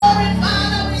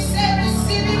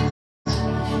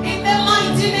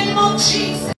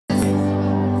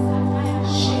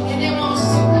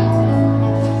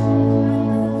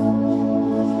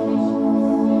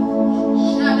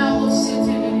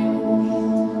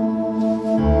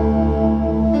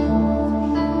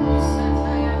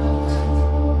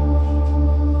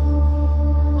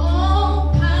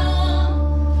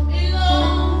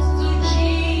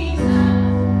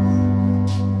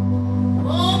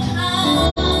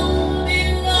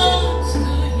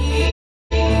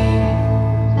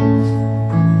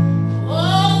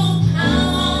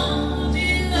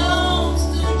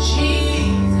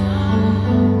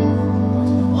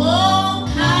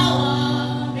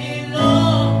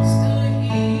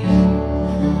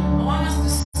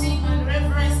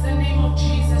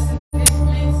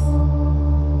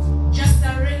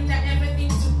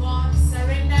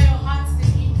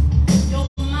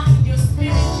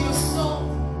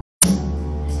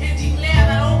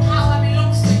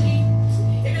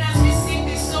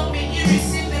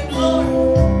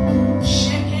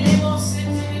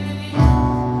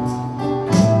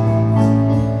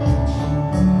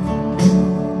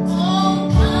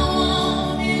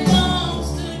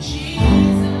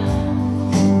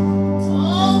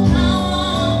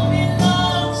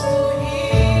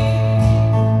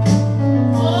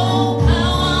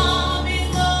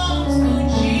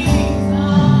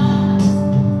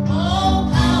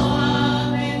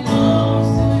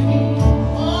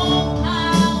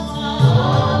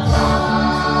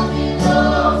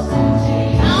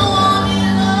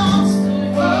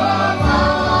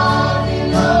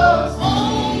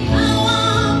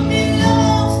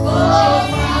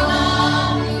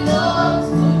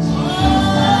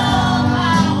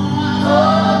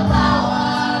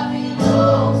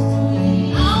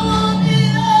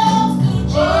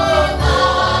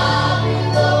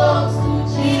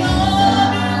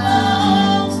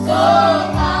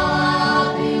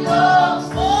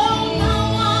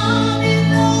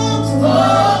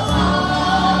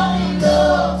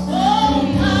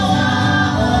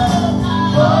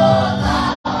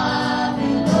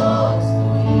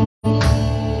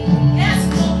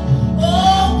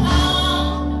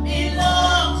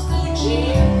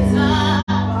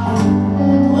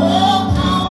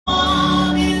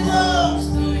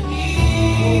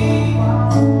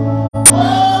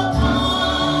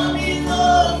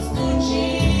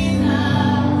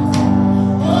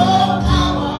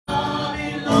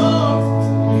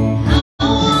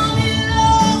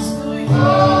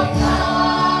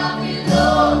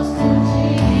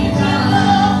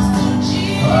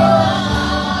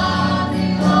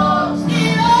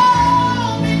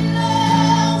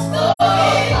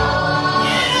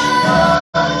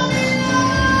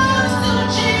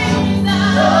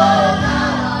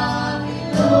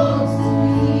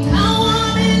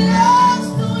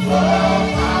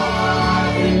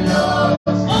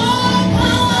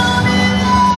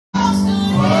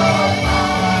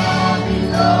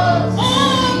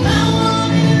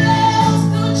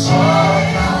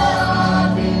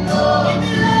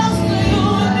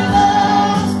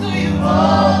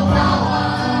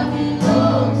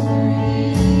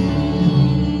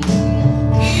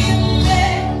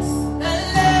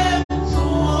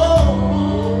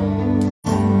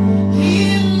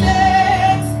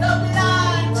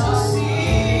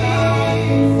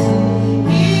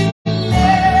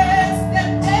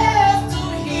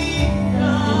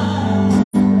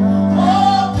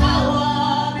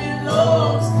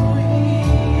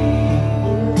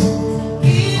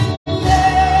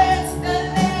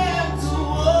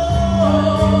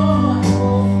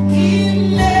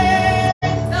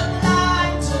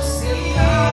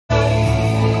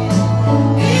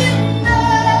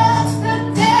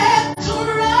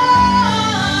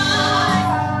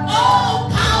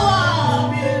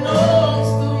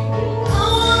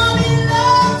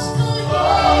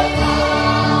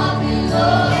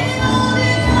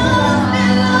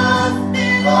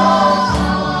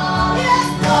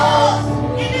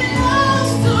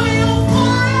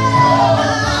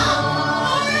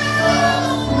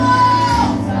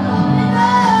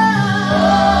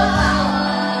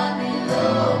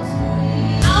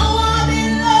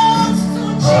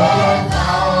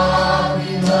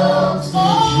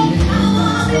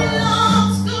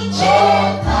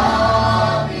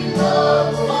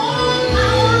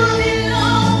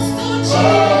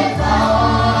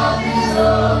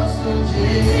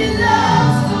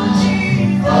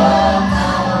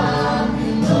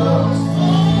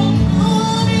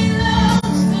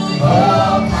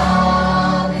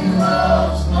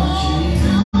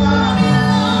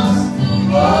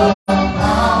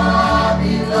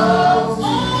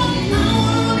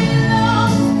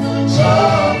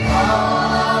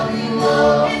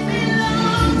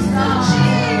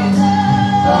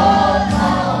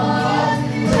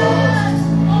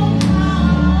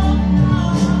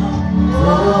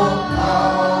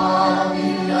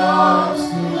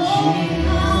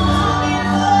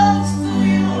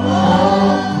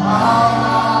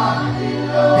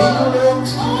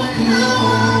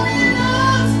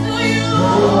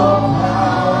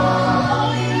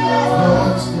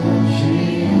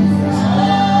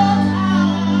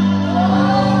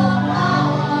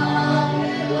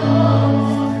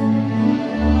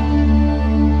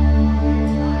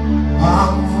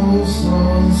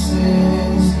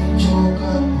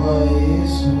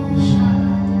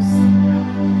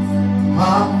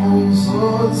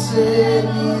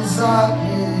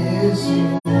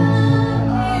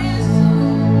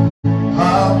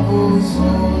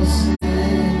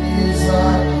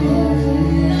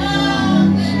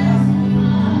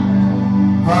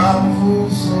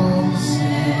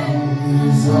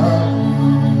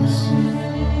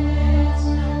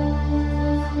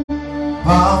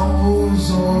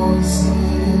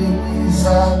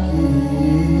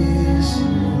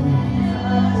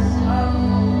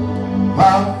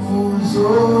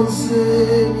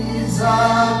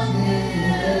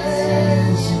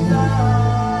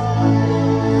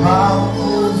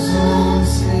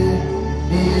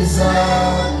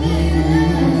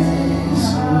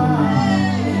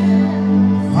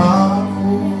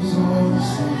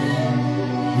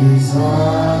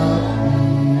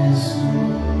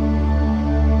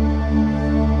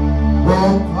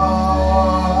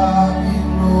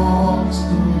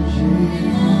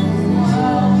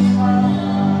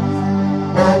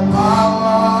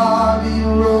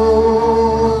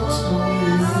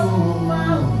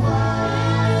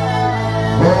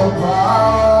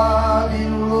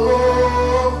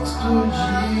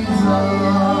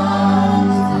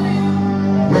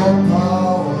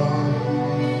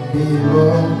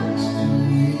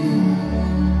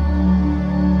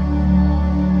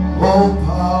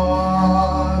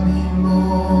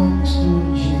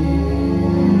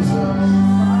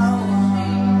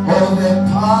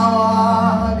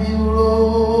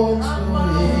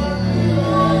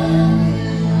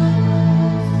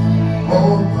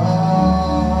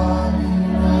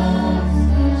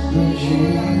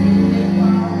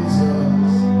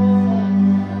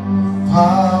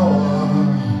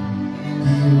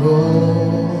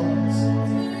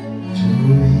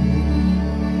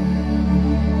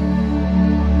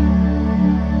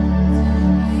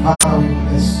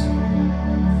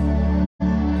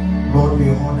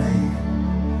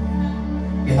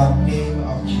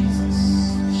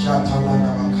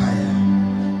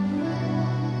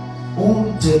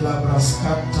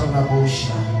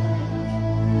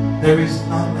There is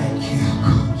none like you,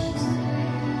 God.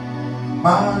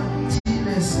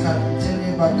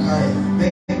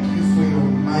 Thank you for your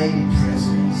mighty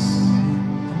presence.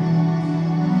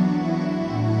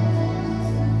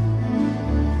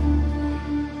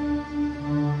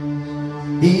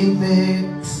 He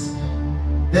makes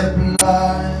the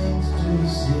blind to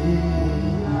see.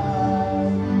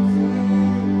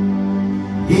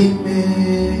 He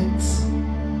makes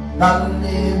the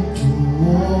lame to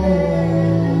walk.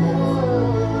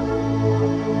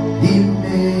 He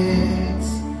makes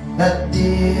the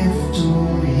deaf to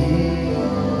hear.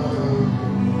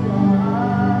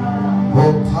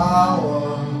 All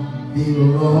power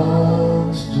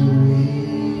belongs to Him.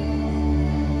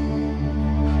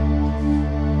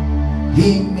 He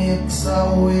makes a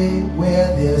way where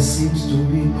there seems to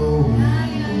be no way.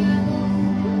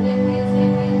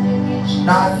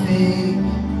 Nothing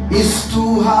is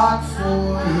too hard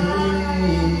for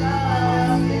Him.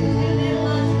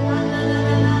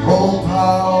 All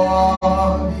power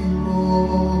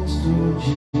belongs to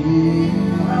Jesus.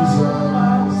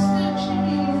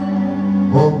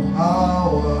 All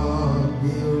power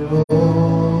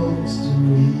belongs to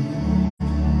Him.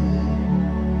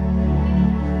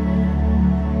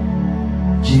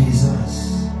 Jesus,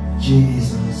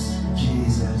 Jesus,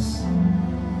 Jesus.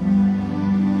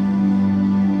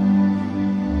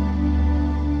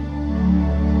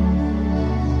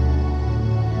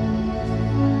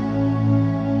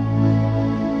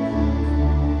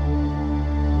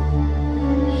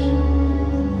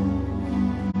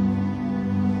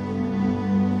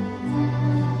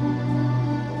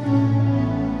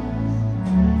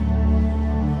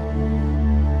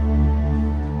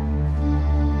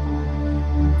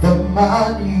 The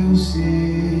man you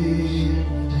saved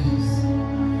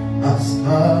has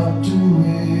come to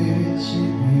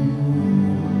worship you.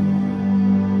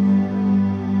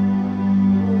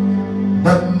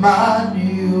 The man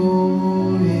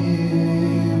you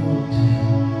healed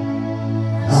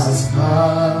has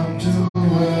come to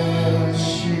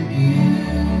worship you.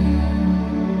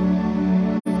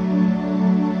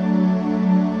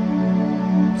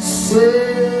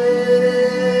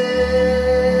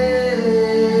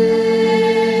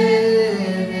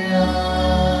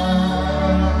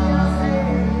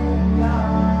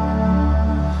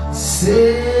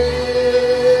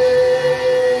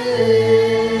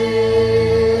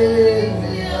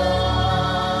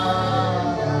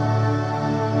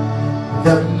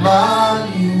 The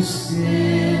man you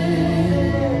saved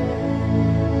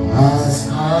has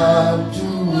come to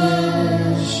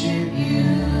worship you.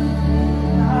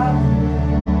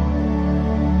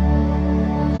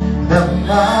 The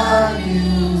man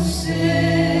you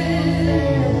saved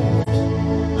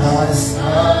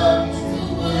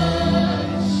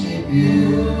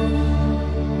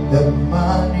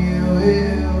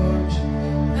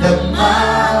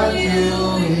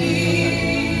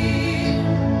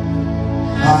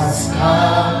has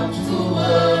come to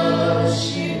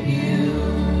worship you.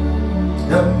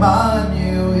 The man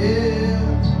you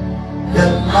healed, the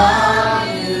man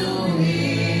you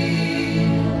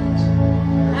healed,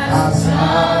 has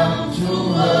come to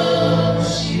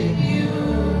worship you.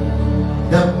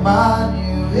 The man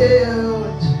you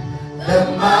healed, the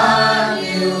man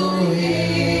you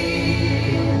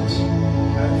healed,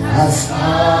 has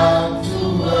come to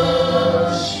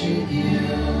worship you.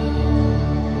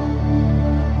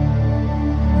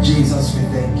 Jesus, we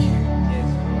thank you.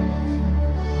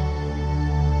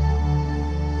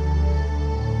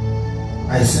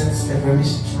 I sense a very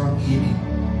strong healing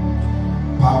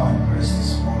power and grace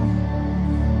this morning.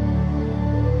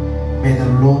 May the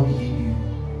Lord heal you.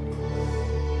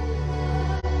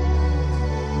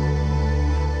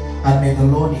 And may the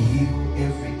Lord heal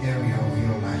every area of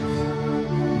your life.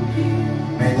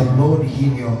 May the Lord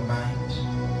heal your mind.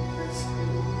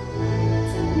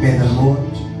 May the Lord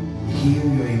heal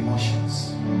your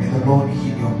emotions. May the Lord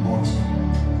heal your body.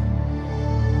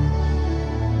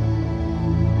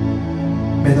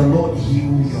 May the Lord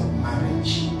heal your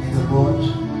marriage. May the Lord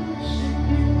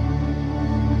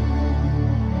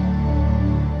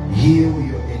heal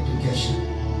your education.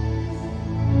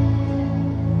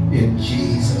 In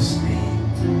Jesus' name.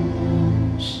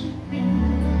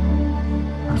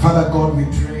 And Father God, we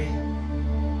pray,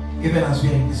 even as we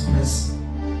are in this place,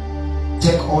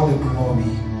 take all the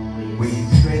glory. We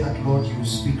pray that, Lord, you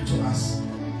speak to us.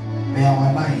 May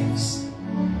our lives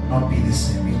not be the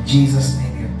same. In Jesus'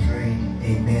 name we pray.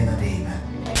 Amen and amen.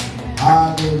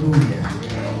 Hallelujah.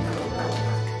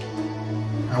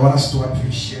 I want us to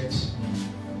appreciate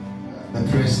the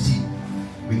praise team.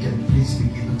 We can please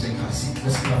begin to take our seat.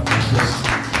 Let's clap for the praise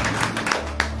team.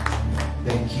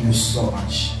 Thank you so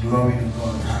much. Glory to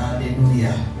God.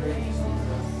 Hallelujah.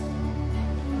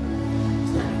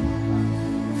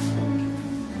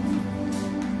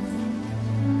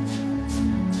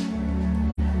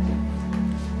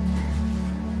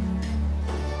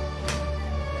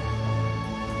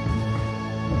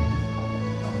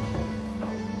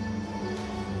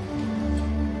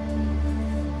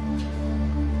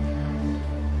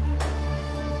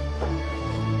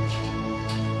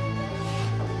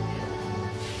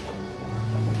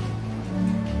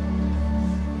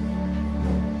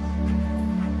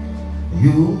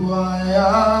 You are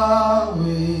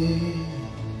Yahweh,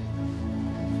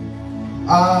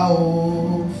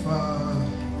 Alpha,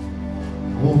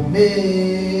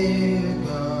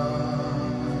 Omega.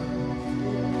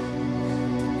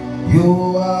 You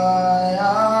are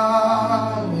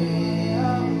Yahweh,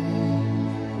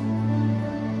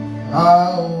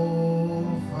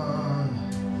 Alpha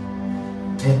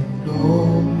and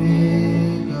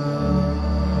Omega.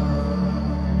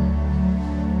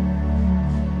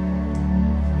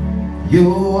 You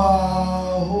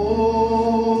are holy,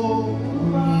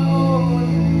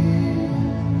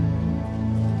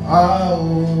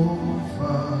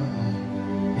 Alpha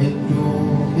and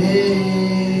Omega.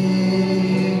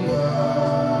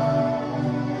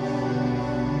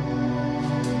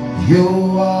 You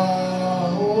are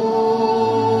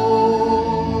holy,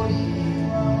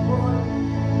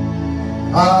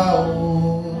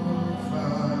 Alpha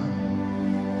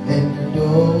and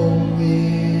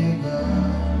Omega.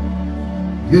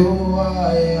 You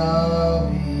are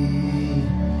Yahweh,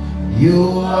 you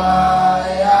are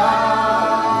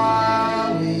Yahweh,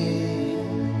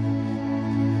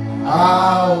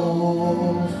 Alpha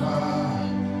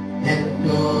and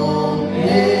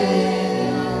Omega.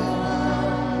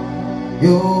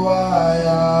 You are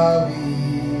Yahweh,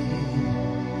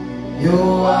 you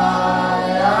are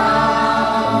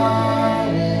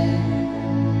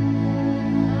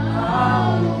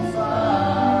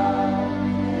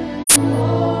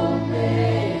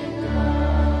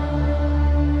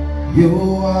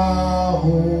you are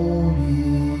holy,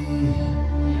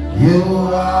 you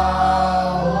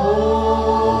are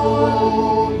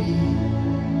holy,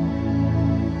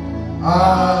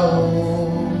 Alpha.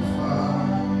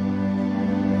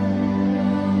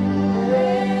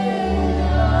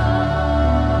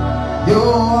 You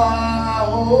are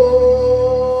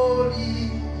holy,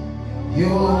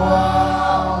 you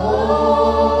are holy,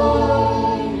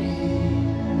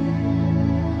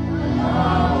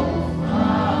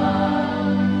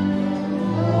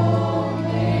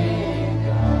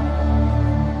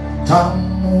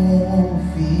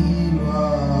 Tamufilwa,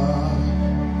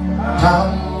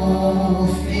 Tamufilwa,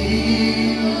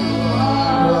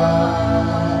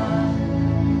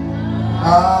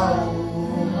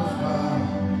 Alpha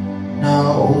na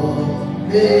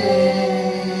Omega,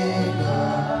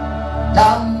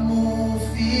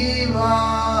 Tamufilwa,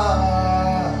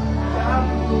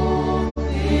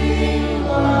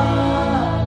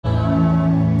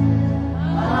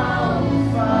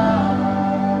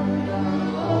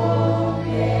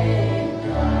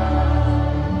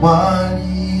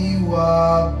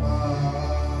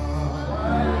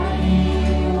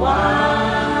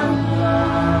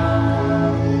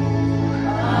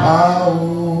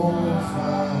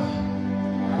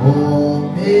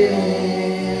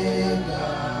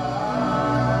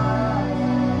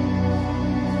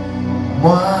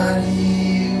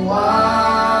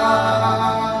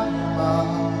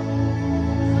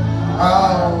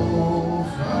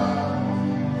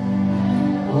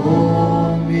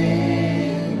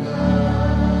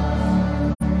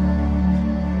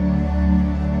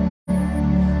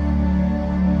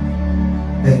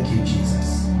 Thank you,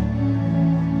 Jesus.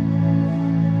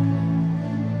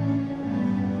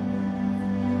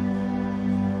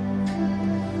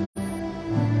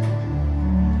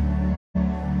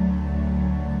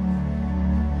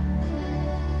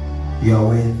 You are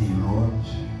worthy, Lord.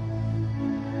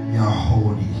 You are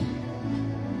holy.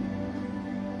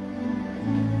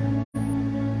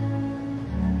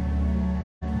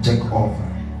 Take over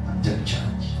and take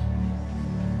charge.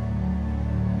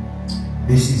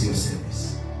 This is your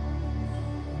service.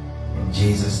 In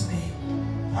Jesus' name.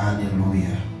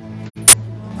 Hallelujah.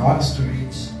 I want us to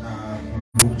read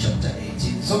Luke chapter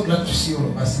 18. So glad to see all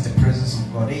of us in the presence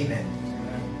of God. Amen.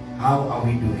 How are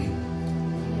we doing?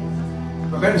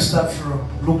 We're going to start from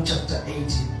Luke chapter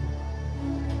 18,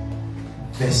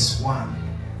 verse 1.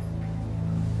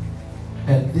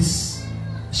 And this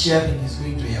sharing is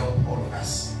going to help all of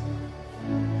us,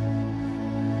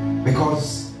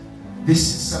 because this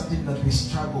is something that we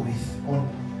struggle with on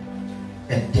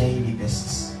a daily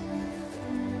basis.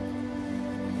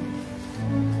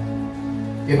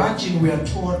 Imagine we are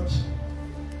told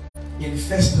in 1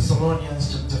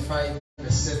 Thessalonians chapter 5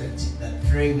 verse 17 that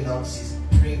pray without ceasing,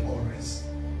 pray always.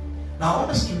 Now I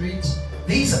want us to read,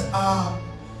 these are,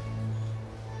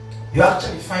 you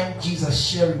actually find Jesus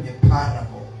sharing a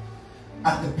parable,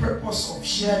 and the purpose of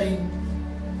sharing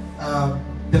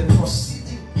the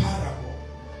preceding parable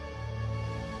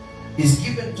is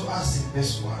given to us in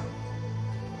verse 1.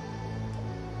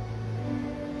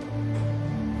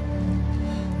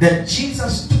 Then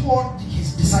Jesus taught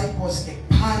his disciples a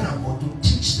parable to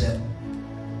teach them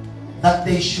that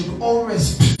they should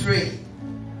always pray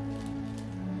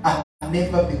and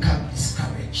never become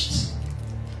discouraged.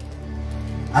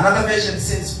 Another version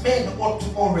says men ought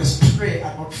to always pray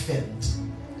and not faint.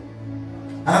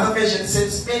 Another version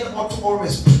says men ought to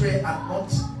always pray and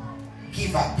not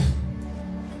give up.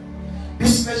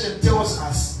 This version tells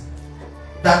us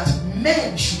that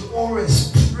men should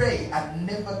always pray and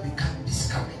never become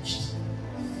discouraged.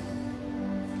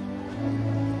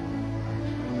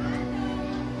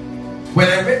 When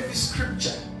I read this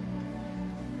scripture,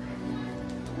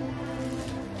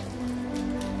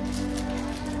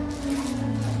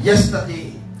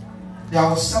 yesterday, there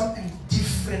was something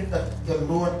different that the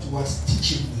Lord was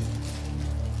teaching me.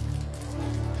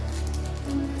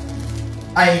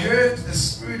 I heard the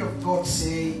Spirit of God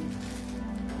say,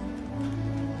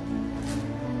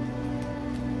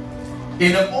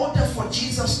 in order for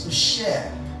Jesus to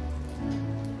share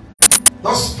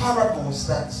those parables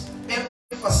that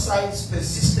emphasize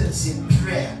persistence in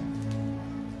prayer,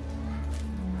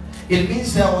 it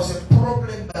means there was a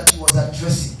problem that he was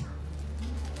addressing.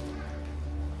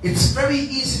 It's very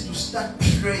easy to start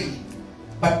praying,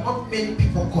 but not many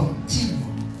people continue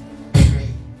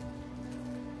praying.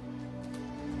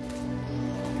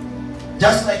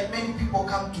 Just like many people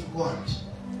come to God,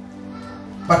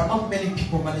 but not many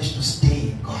people manage to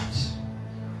stay in God.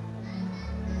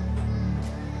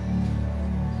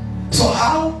 So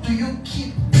how do you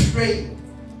keep praying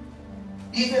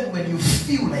even when you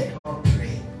feel like not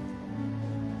praying?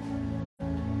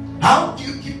 How do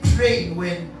you keep praying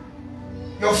when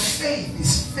your faith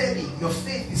is failing, your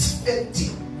faith is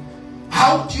fainting?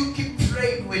 How do you keep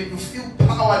praying when you feel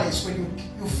powerless, when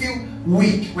you feel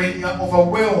weak, when you are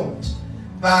overwhelmed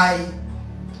by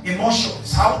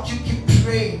emotions? How do you keep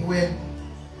praying when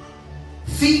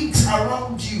things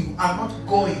around you are not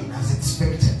going as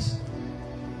expected?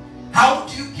 How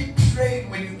do you keep praying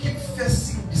when you keep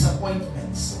facing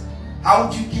disappointments? How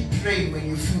do you keep praying when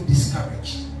you feel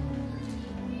discouraged?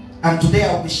 And today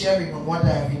I'll be sharing on what I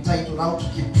have entitled How to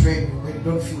Keep Praying When You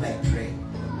Don't Feel Like Praying.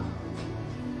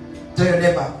 Tell your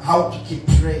neighbor, how to keep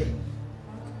praying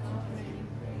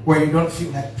when you don't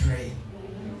feel like praying.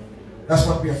 That's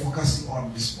what we are focusing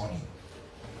on this morning.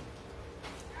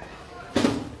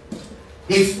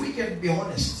 If we can be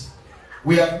honest,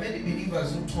 we have many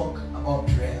believers who talk about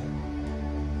prayer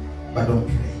but don't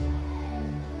pray.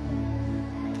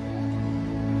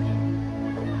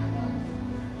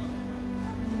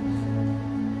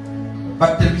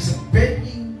 But there is a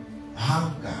burning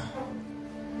hunger,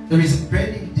 there is a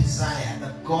burning desire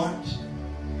that God,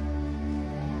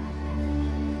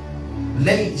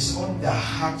 lays on the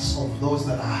hearts of those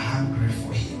that are hungry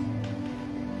for him.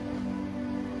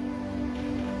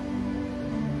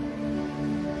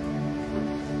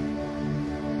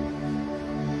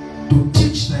 To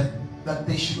teach them that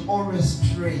they should always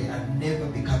pray and never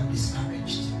become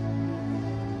discouraged.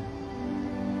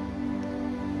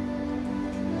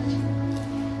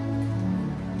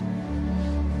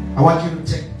 I want you to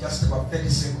take just about 30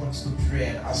 seconds to pray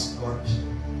and ask God,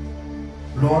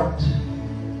 Lord,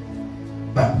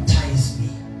 baptize me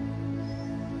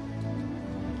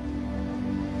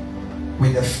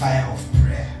with the fire of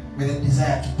prayer, with a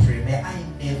desire to pray. May I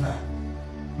never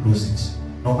lose it,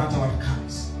 no matter what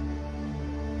comes.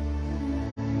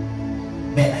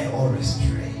 May I always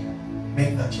pray.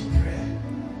 Make that your prayer.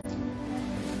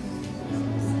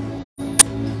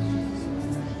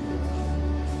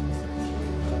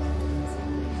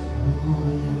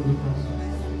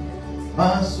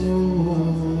 My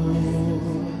soul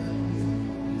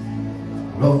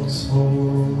longs for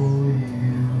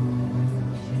you.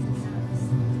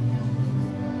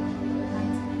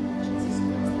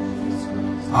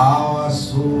 Our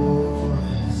souls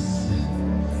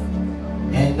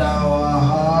and our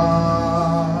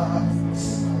hearts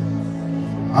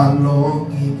are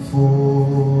longing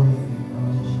for you.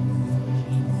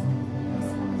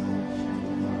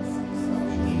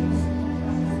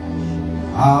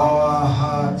 Our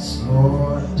hearts,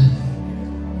 Lord,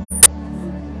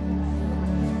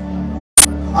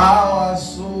 our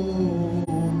souls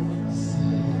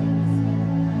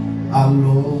are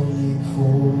longing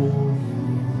for you.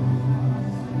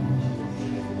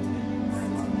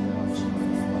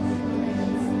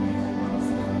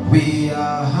 We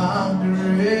are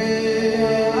hungry,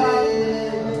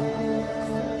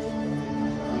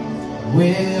 we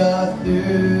are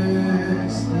thirsty.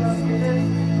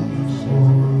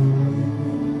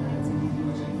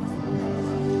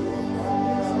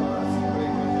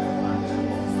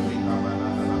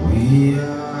 We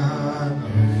are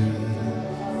hungry,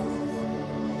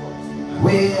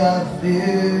 we are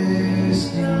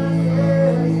thirsty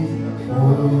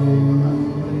for you.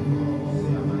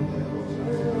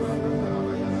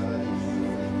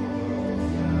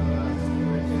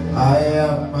 I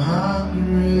am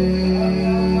hungry,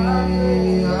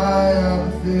 I am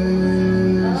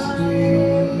thirsty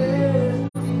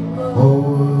for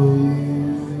you.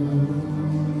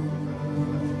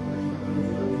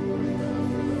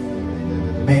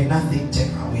 May nothing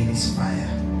take away this fire.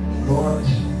 Lord,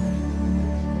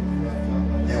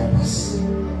 help us.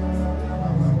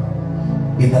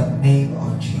 In the name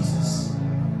of Jesus.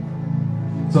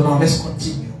 So now let's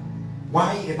continue.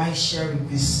 Why am I sharing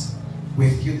this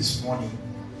with you this morning?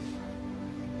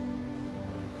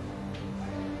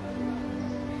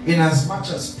 In as much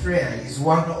as prayer is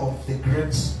one of the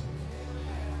great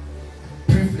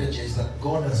privileges that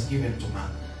God has given to man,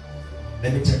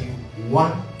 let me tell you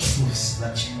one truth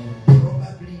that you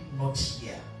probably not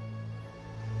hear.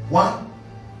 One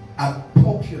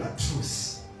unpopular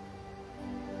truth.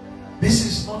 This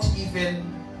is not even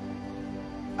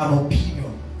an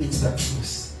opinion, it's the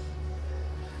truth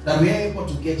that we are able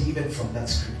to get even from that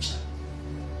scripture.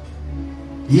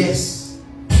 Yes,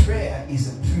 prayer is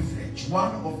a privilege,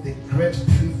 one of the great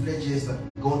privileges that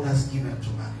God has given to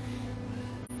man.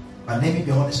 But let me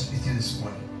be honest with you this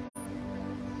morning.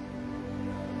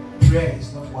 Prayer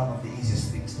is not one of the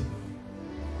easiest things to do.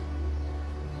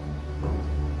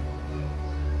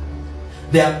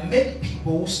 There are many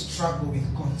people who struggle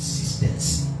with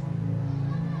consistency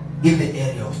in the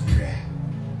area of prayer.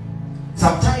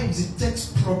 Sometimes it takes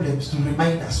problems to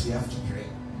remind us we have to pray,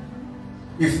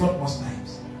 if not most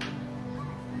times.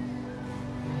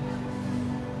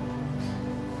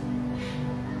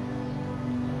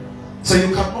 So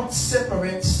you cannot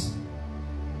separate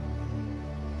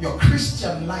your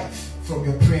Christian life from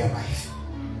your prayer life.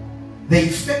 The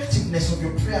effectiveness of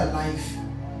your prayer life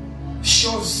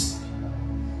shows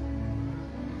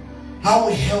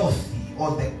how healthy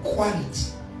or the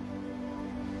quality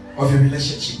of your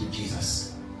relationship with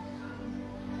Jesus.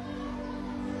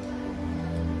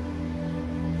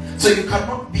 So you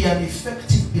cannot be an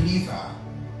effective believer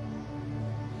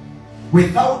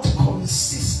without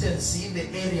consistency in the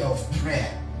area of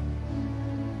prayer.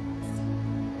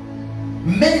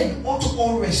 Men ought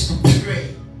always to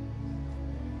pray.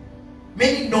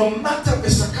 Meaning no matter the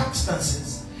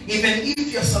circumstances, even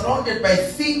if you're surrounded by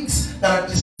things that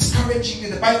are discouraging you,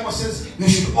 the Bible says you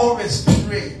should always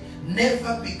pray.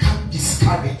 Never become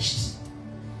discouraged.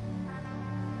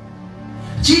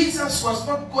 Jesus was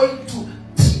not going to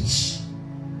teach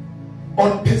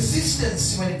on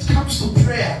persistency when it comes to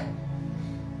prayer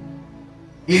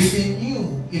if he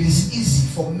knew it is easy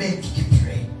for men to keep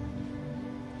praying.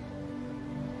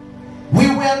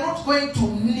 we are not going to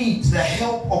need the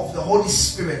help of the Holy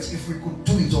Spirit if we could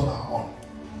do it on our own.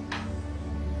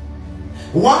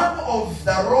 One of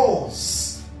the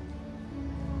roles,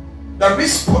 the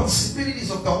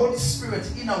responsibilities of the Holy Spirit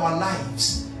in our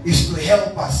lives is to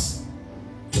help us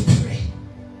to pray.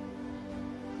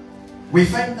 We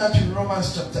find that in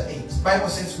Romans chapter 8. The Bible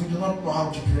says we do not know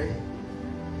how to pray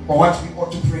or what we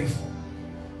ought to pray for.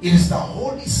 It is the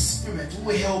Holy Spirit who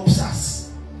helps us.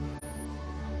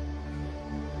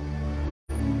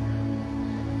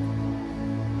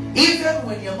 Even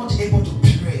when you're not able to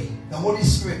pray, the Holy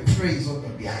Spirit prays on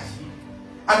your behalf.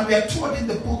 And we are told in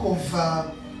the book of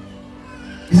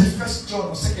is it 1 John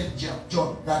or 2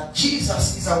 John that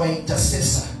Jesus is our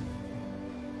intercessor.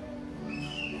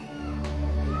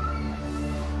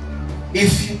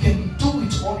 If you can do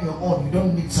it on your own, you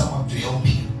don't need someone to help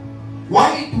you.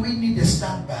 Why do we need a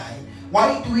standby?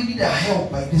 Why do we need a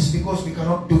help like this? Because we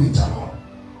cannot do it alone.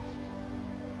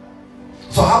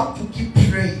 So how to keep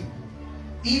praying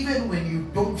even when you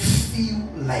don't feel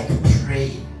like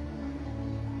praying?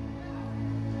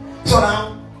 So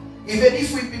now, even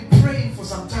if we've been praying for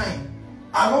some time,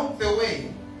 along the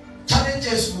way,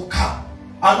 challenges will come.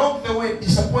 Along the way,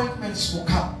 disappointments will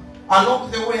come. Along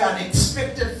the way,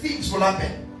 unexpected things will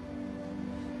happen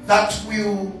that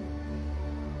will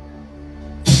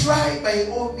try by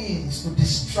all means to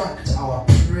distract our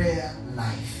prayer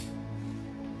life.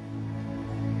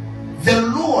 The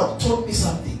Lord told me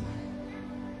something.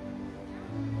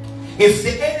 If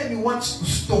the enemy wants to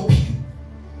stop you,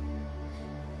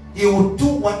 he will do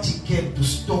what he can to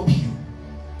stop you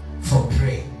from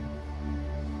praying.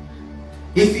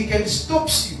 If he can stop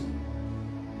you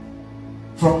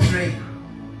from praying,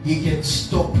 he can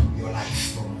stop your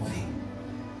life from moving.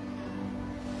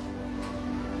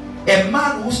 A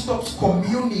man who stops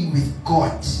communing with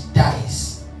God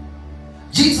dies.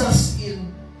 Jesus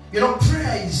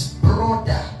prayer is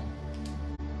broader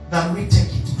than we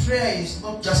take it. Prayer is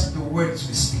not just the words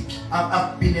we speak.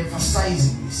 I've been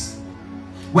emphasizing this.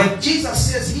 When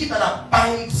Jesus says, "He that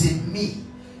abides in me,"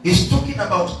 he's talking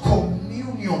about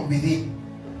communion with him.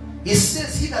 He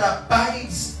says, "He that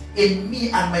abides in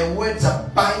me and my words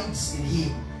abides in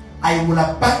him, I will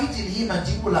abide in him and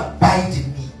he will abide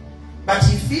in me. But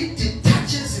if he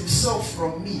detaches himself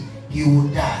from me, he will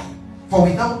die. For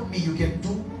without me you can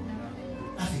do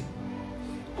nothing."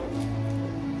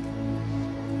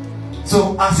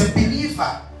 So as a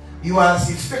believer, you are as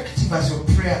effective as your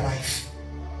prayer life.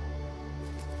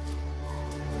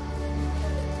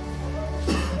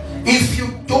 If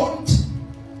you don't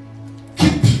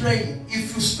keep praying,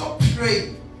 if you stop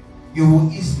praying, you will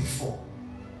easily fall.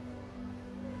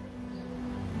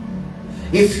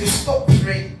 If you stop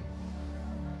praying,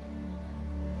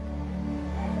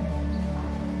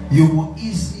 you will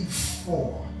easily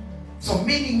fall. So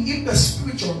meaning in the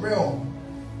spiritual realm,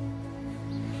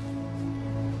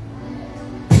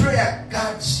 prayer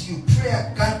guards you,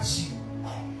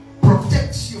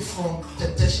 protects you from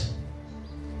temptation.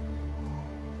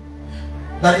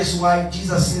 That is why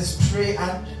Jesus says, "Pray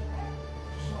and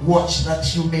watch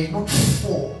that you may not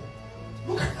fall."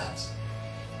 Look at that.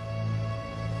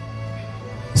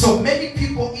 So many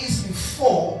people easily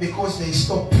fall because they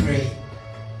stop praying.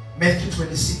 Matthew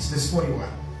 26 verse 41.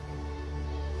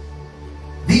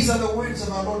 These are the words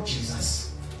of our Lord Jesus.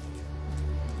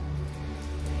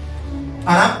 And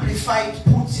Amplified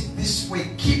puts it this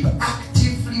way: keep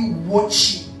actively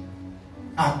watching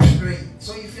and praying.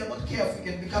 So if you're not careful,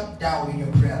 you can become down in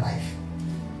your prayer life.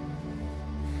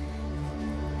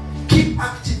 Keep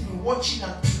actively watching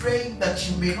and praying that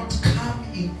you may not come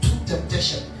into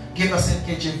temptation. Give us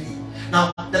NKJV.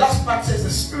 Now, the last part says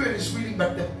the spirit is willing,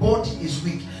 but the body is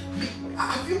weak.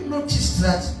 Have you noticed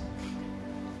that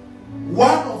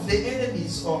one of the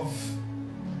enemies of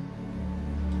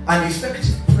an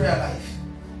effective prayer life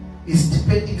is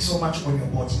depending so much on your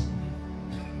body?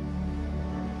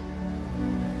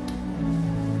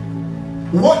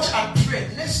 Watch and pray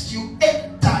lest you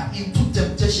enter into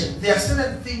temptation. There are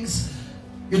certain things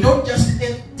you don't just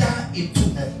enter into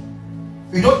them.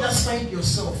 You don't just find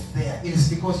yourself there. It is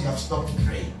because you have stopped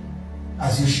praying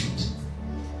as you should.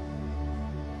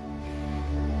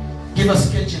 Give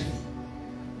us KJV.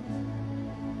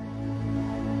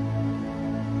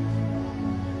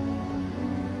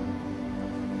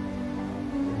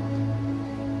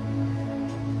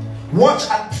 Watch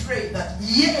and pray that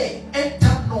ye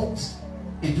enter not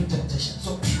into temptation.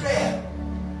 So prayer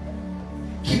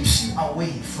keeps you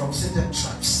away from certain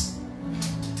traps.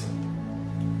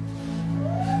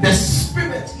 The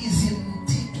spirit is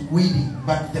indeed willing,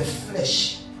 but the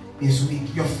flesh is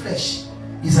weak. Your flesh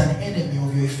is an enemy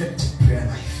of your effective prayer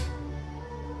life.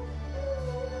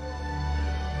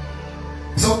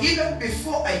 So even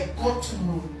before I go to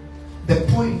the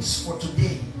points for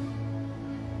today,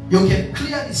 you can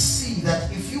clearly see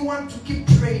that if you want to keep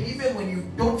praying, even when you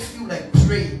don't feel like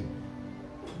praying,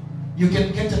 you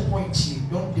can get a point here.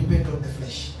 Don't depend on the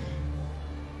flesh.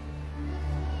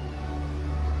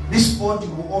 This body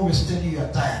will always tell you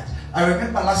are tired. I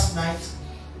remember last night,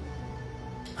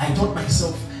 I told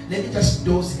myself, let me just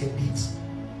doze a bit.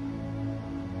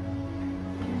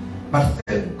 But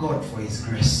thank God for His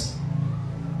grace.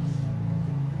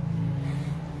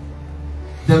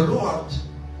 The Lord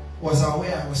was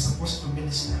aware I was supposed to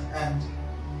minister, and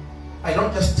I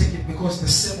don't just take it because the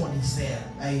sermon is there.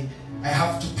 I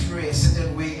have to pray a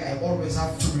certain way. I always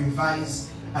have to revise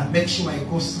and make sure I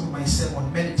go through my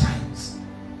sermon many times.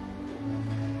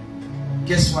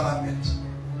 Guess what happened?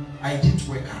 I didn't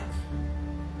wake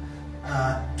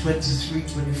up. 23,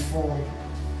 24,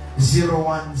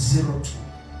 01, 02,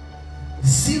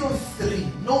 03,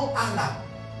 no alarm,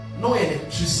 no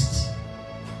electricity.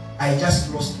 I just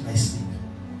lost my sleep.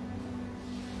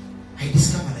 I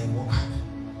discovered I woke up.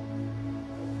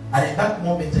 And at that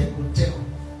moment I could tell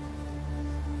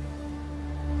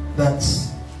that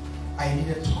I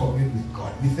needed to commune with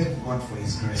God. We thank God for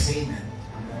His grace. Amen.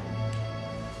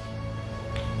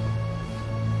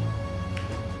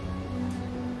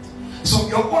 So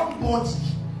your own body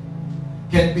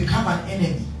can become an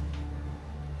enemy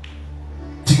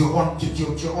to your own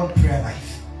prayer life.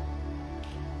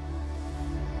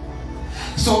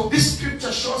 So this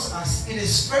scripture shows us it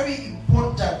is very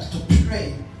important to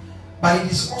pray, but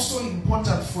it is also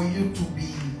important for you to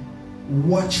be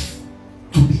watchful,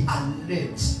 to be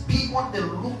alert, be on the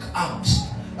lookout.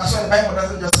 That's why the Bible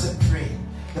doesn't just say pray.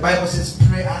 The Bible says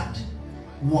pray and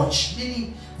watch.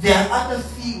 Meaning there are other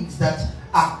things that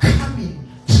are coming,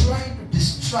 trying to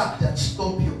distract and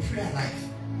stop your prayer life.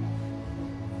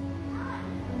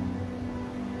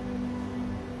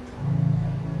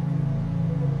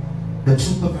 The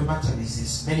truth of the matter is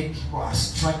this: many people are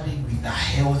struggling with a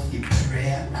healthy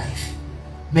prayer life.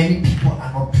 Many people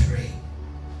are not praying.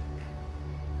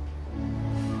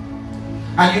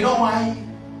 And you know why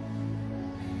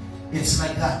it's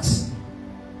like that?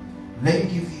 Let me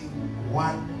give you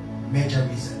one major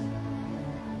reason.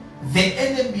 The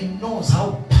enemy knows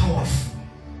how powerful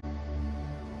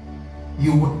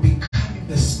you would become in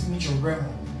the spiritual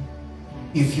realm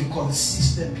if you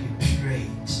consistently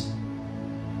prayed.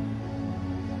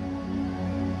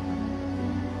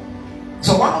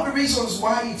 So one of the reasons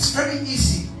why it's very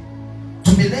easy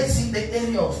to be lazy in the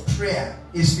area of prayer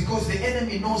is because the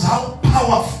enemy knows how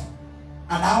powerful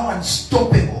and how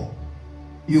unstoppable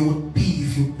you would be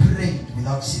if you prayed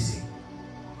without ceasing.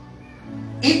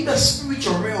 In the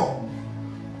spiritual realm,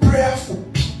 prayerful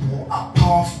people are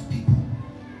powerful people.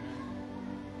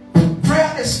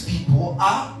 Prayerless people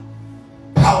are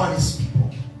powerless people.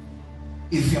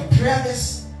 If you're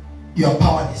prayerless, you are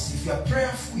powerless. If you're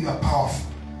prayerful, you are powerful.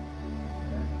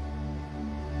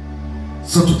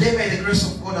 So today, by the grace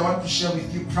of God, I want to share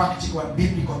with you practical and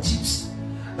biblical tips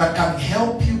that can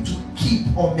help you to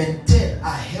keep or maintain a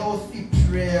healthy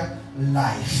prayer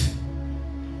life.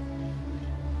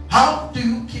 How do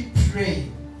you keep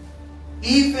praying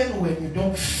even when you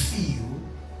don't feel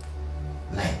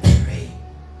like praying?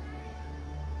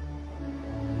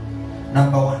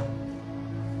 Number one,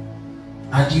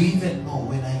 and you even know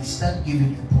when I start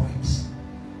giving you points,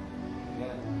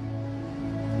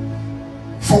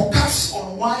 focus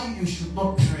on why you should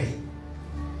not pray,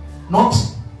 not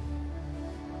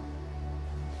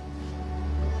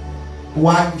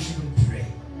why you shouldn't pray.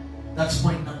 That's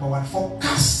point number one.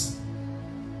 Focus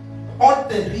on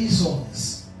the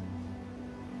reasons,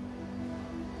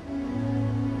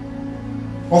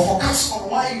 or focus on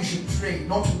why you should pray,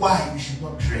 not why you should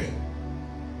not pray.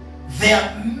 There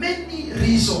are many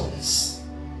reasons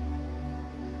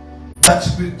that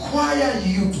require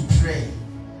you to pray,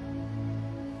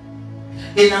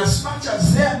 in as much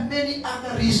as there are many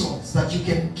other reasons that you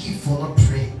can give for not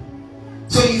praying.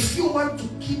 So if you want to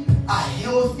keep a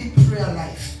healthy prayer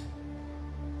life,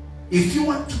 if you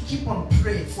want to keep on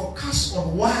praying, focus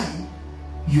on why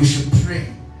you should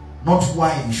pray, not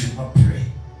why you should not pray.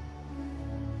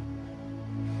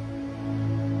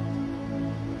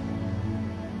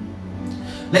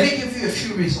 Let me give you a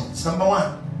few reasons. Number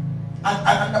one,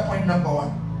 under point number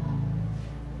one,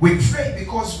 we pray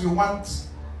because we want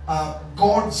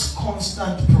God's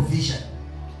constant provision.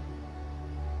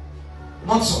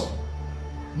 Not so.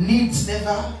 Needs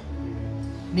never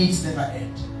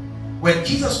end. When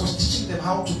Jesus was teaching them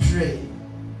how to pray,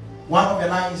 one of the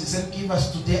lines he said, "Give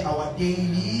us today our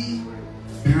daily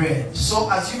bread." So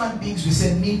as human beings, we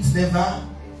say needs never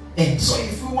end. So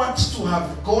if we want to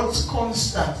have God's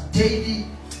constant daily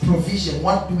provision,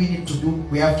 what do we need to do?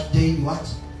 We have to daily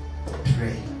what?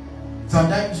 Pray.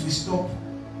 Sometimes we stop.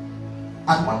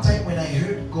 At one time when I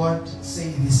heard God say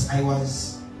this, I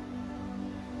was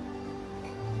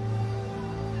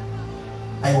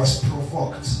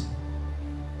provoked.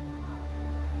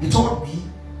 He told me,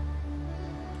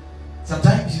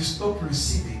 sometimes you stop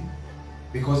receiving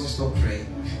because you stop praying.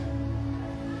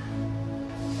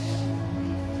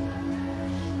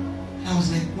 I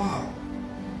was like, wow.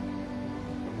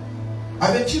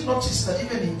 Haven't you noticed that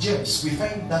even in James, we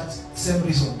find that same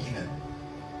reason given?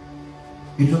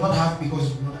 You do not have because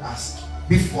you do not ask.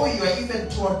 Before you are even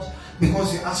told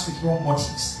because you ask with wrong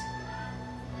motives.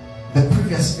 The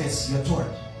previous verse you are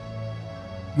told,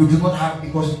 you do not have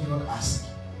because you do not ask.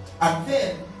 And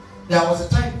then there was a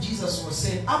time Jesus was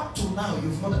saying, up to now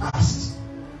you've not asked.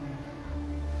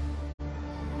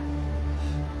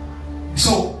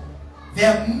 So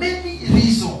there are many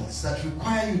reasons that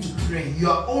require you to pray. You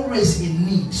are always in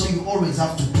need, so you always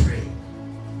have to pray.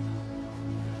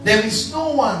 There is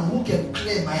no one who can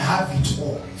claim I have it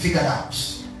all figured out.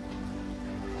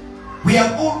 We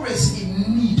are always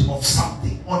in need of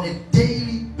something on a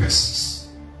daily basis.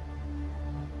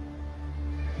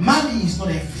 Money is not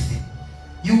everything.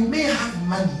 You may have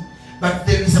money, but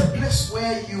there is a place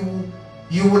where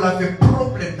you will have a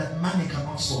problem that money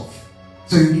cannot solve.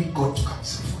 So you need God to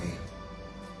counsel for you.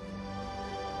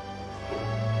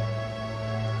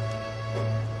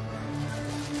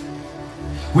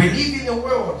 We live in a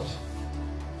world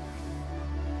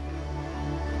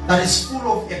that is full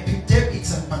of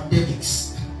epidemics and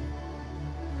pandemics.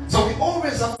 So we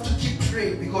always have to keep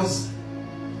praying, because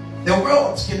the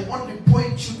world can only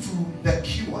point you to the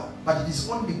cure, but it is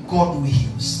only God who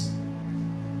heals.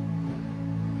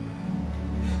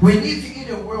 We live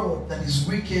in a world that is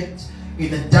wicked,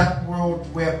 in a dark world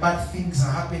where bad things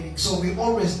are happening. So we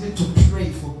always need to pray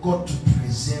for God to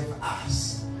preserve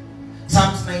us.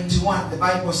 Psalms 91, the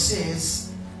Bible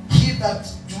says, he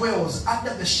that dwells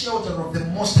under the shelter of the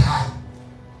Most High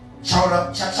shall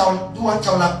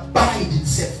abide in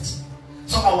safety.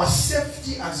 So our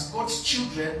safety as God's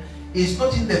children is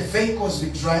not in the vehicles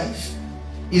we drive,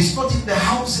 is not in the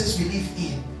houses we live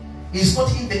in, is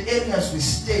not in the areas we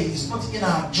stay, is not in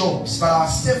our jobs, but our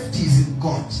safety is in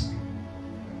God.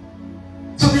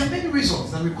 So there are many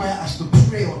reasons that require us to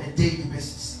pray on a daily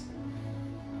basis.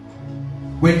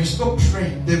 When you stop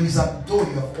praying, there is a door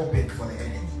you have opened for the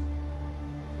enemy.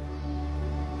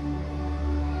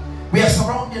 We are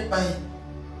surrounded by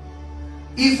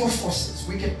evil forces,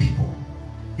 wicked people.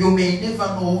 You may never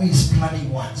know who is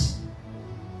planning what.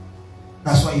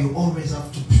 That's why you always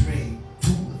have to pray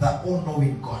to the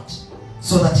all-knowing God,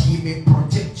 so that he may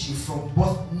protect you from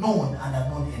both known and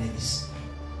unknown enemies.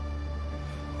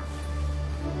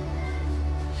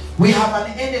 We have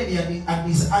an enemy and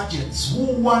his agents who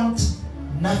want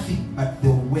nothing but the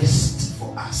worst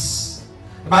for us.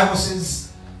 The Bible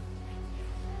says,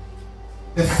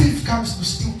 the thief comes to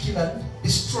steal, kill, and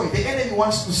destroy. The enemy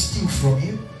wants to steal from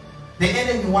you. The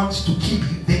enemy wants to keep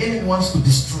you. The enemy wants to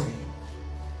destroy you.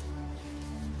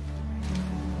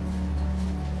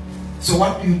 So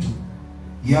what do?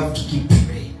 You have to keep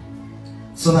praying,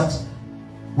 so that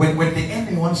when the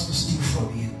enemy wants to steal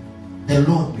from you, the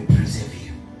Lord may preserve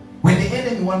you. When the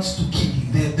enemy wants to kill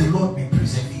you, the Lord may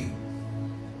preserve you.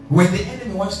 When the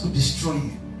enemy wants to destroy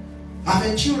you,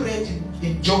 haven't you read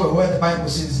in Joel where the Bible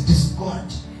says, this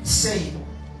God saying,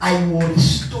 I will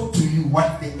restore to you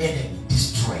what the enemy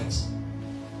destroyed,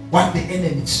 what the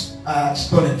enemy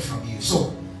stolen from you.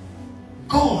 So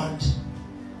God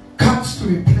comes to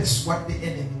replace what the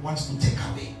enemy wants to take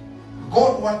away.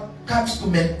 God comes to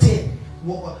maintain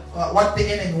what the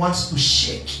enemy wants to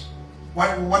shake,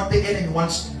 what the enemy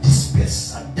wants to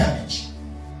disperse and damage.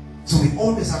 So we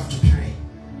always have to pray.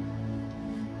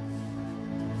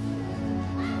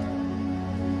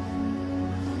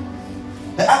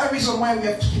 The other reason why we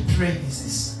have to keep praying is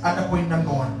this. Under point number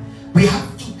 1, we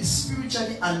have to be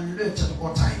spiritually alert at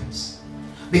all times.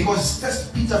 Because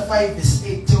 1 Peter 5 verse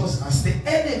 8 tells us the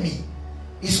enemy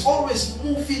is always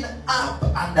moving up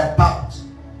and about.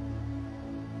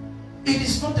 It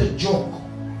is not a joke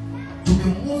to be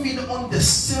moving on the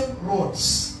same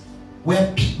roads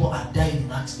where people are dying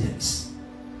in accidents.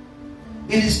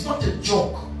 It is not a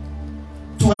joke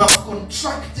to have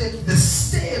contracted the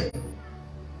same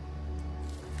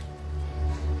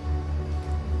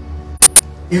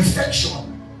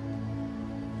infection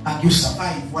and you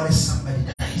survive while somebody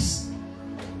dies.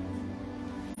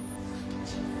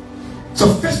 So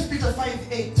 1 Peter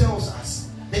 5:8 tells us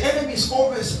the enemy is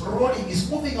always rolling, is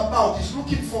moving about, is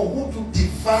looking for who to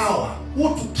devour,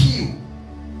 who to kill.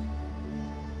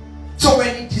 So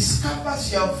when he discovers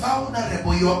discovers you are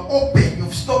vulnerable, you are open,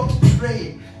 you've stopped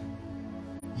praying,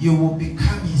 you will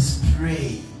become his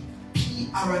prey.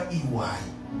 P-R-E-Y.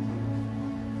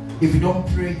 If you don't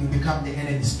pray, you become the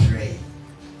enemy's prey.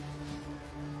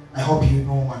 I hope you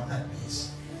know what that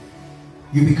means.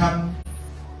 You become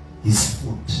his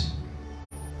food.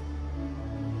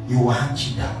 He will hunt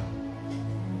you down.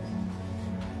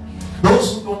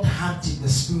 Those who don't hunt in the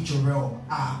spiritual realm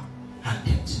are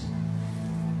hunted.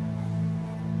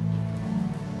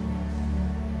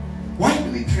 Why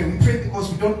do we pray? We pray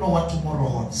because we don't know what tomorrow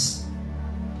holds.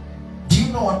 Do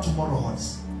you know what tomorrow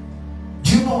holds?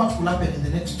 Do you know what will happen in the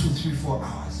next 2, 3, 4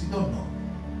 hours? You don't know.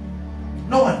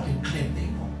 No one can claim they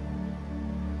know.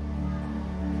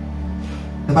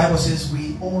 The Bible says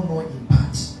we all know in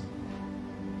part.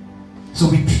 So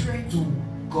we pray to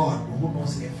God who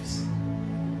knows everything.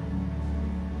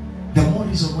 The more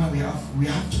reason why we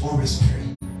have to always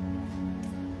pray.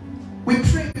 We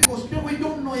pray because we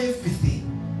don't know everything.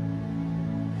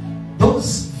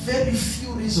 Those very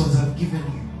few reasons I've given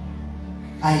you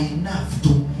are enough to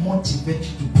motivate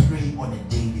you to pray on a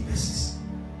daily basis.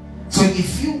 So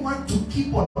if you want to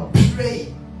keep on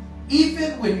praying,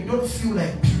 even when you don't feel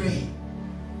like praying,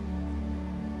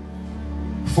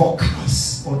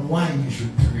 focus on why you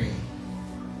should pray,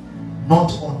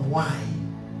 not on why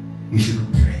you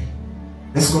shouldn't pray.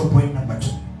 Let's go to point number 2.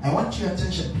 I want your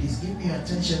attention, please. Give me your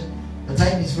attention. The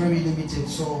time is very limited,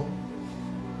 so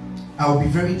I will be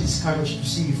very discouraged to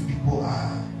see if people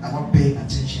are not paying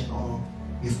attention or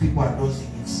if people are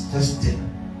dozing. It's just dinner.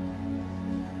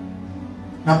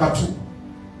 Number 2.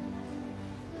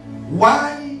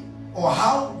 Why or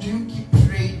how do you keep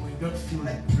praying when you don't feel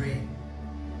like praying?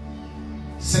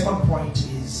 Second point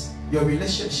is your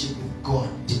relationship with God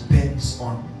depends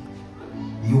on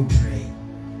you praying.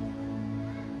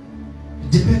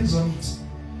 It depends on it.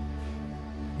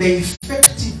 The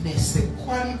effectiveness, the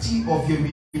quality of your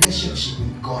relationship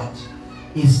with God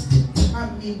is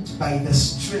determined by the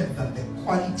strength and the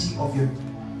quality of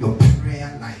your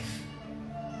prayer life.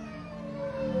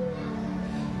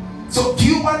 So do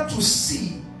you want to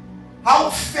see how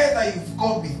further you've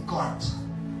gone with God?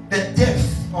 The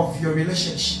depth of your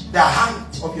relationship, the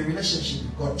height of your relationship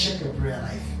with God. Check your prayer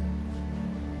life.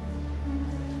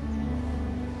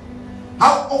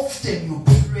 How often you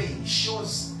pray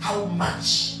shows how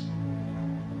much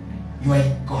you are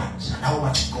in God and how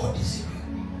much God is in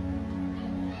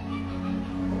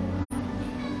you.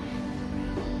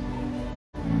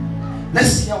 Let's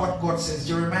see what God says.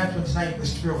 Jeremiah 29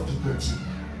 verse 12 to 13.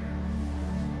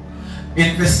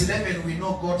 In verse 11 we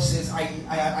know God says,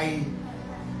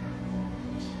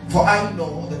 for I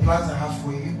know the plans I have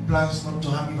for you, plans not to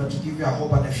harm you but to give you a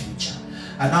hope and a future.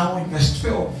 And now in verse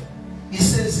 12, he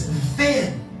says,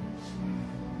 then,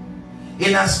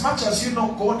 in as much as you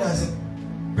know God has a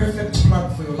perfect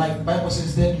plan for your life, the Bible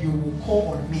says, then you will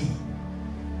call on me.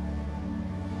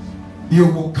 You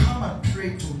will come and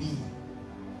pray to me.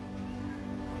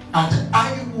 And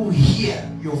I will hear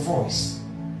your voice.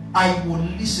 I will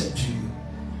listen to you.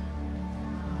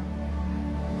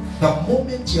 The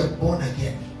moment you are born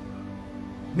again,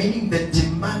 meaning the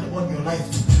demand on your life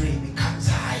to pray becomes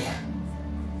higher.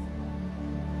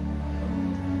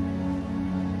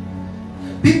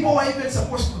 People are even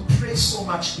supposed to pray so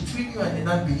much between you and an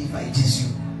unbeliever. It is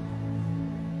you.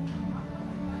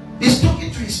 He's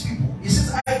talking to his people. He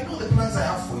says, I know the plans I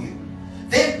have for you.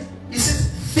 Then he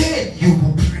says, then you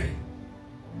will pray.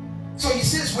 So he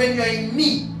says, when you are in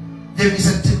me, there is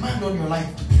a demand on your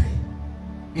life to pray.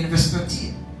 In verse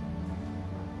 13.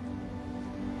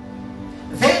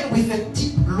 Then with a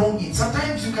deep longing.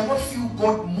 Sometimes you cannot feel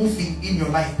God moving in your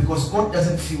life because God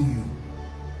doesn't feel you.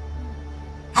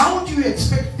 How do you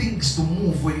expect things to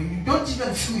move when you don't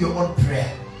even feel your own prayer?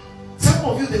 Some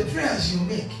of you, the prayers you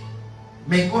make,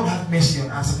 may God have mercy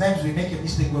on us. Sometimes we make a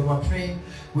mistake when we're praying.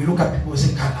 We look at people and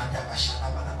say,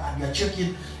 and we are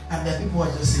checking, and the people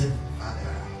are just saying,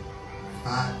 Father,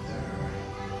 Father,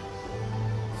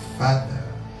 Father.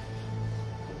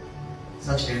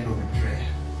 Such end of a prayer.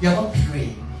 You are not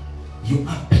praying, you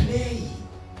are playing.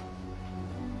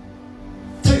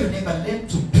 Tell your neighbor, learn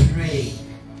to pray.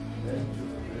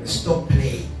 Stop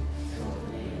playing.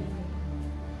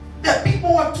 There are people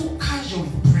who are too casual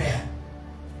with prayer.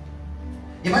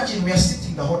 Imagine we are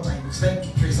sitting the whole time, it's time to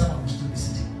pray, someone will still be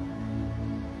sitting.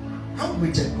 How do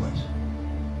we tell God?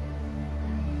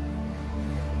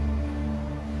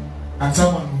 And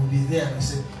someone will be there and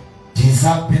say,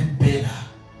 deserve better.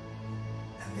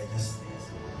 And they're just there.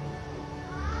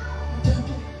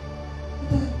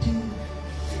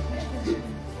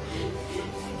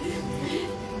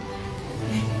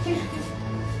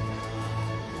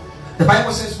 The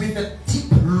Bible says with a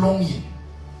deep longing,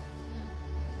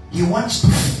 he wants to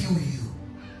fill you.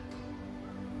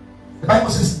 The Bible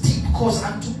says deep calls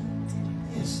unto.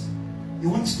 Yes. He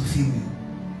wants to fill you.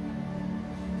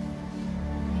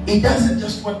 He doesn't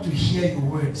just want to hear your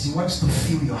words. He wants to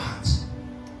fill your heart.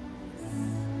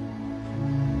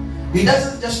 He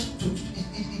doesn't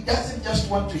just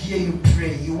want to hear you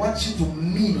pray. He wants you to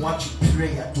mean what you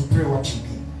pray and to pray what you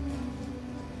mean.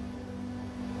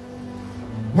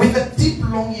 With a deep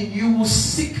longing, you will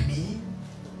seek me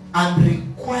and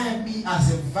require me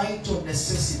as a vital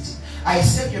necessity. I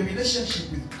said your relationship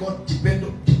with God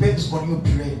depends on you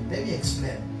praying. Let me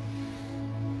explain.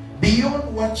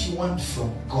 Beyond what you want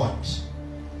from God,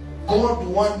 God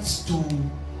wants to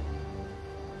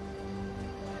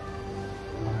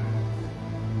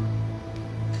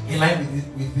in line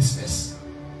with this verse.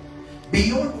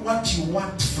 Beyond what you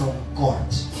want from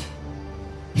God,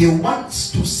 he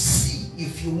wants to see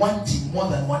if you want him more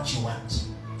than what you want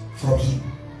from him.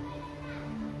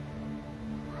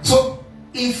 So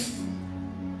if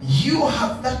you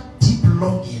have that deep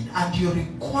longing and you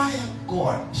require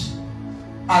God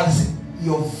as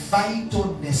your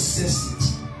vital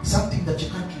necessity, something that you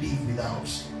can't live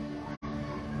without,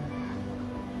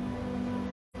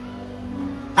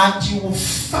 and you will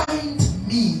find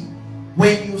me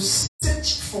when you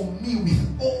search for me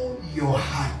with all your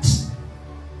heart.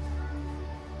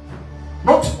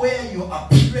 Not where you are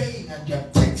praying and you are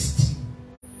texting,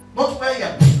 not where you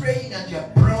are praying and you are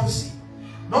browsing,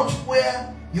 not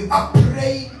where you are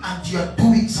praying and you are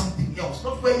doing something else,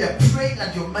 not where you are praying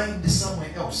and your mind is somewhere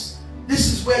else.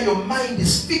 This is where your mind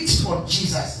is fixed on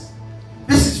Jesus.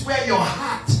 This is where your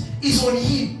heart is on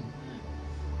him.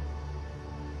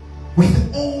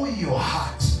 With all your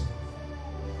heart.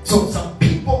 So some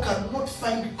people cannot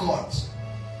find God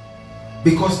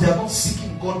because they are not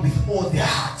seeking God with all their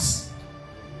hearts.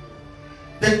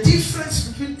 The difference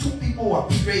between two people who are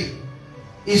praying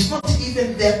is not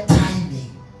even their timing.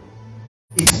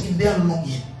 It's in their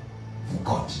longing for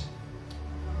God.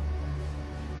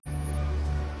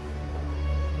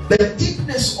 The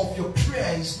deepness of your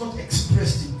prayer is not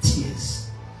expressed in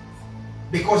tears,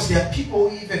 because there are people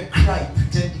who even cry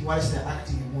pretending whilst they're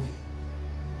acting a movie.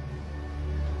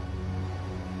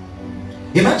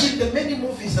 Imagine the many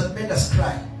movies that made us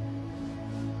cry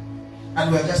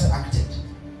and were just acted.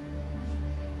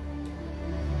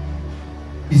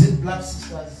 Is it Blood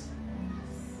Sisters?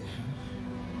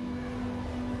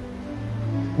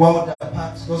 World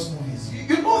Apart, those movies.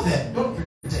 You know them, don't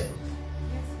pretend.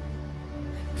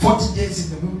 40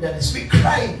 Days in the Wilderness. We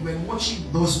cried when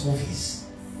watching those movies.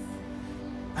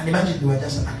 And imagine they were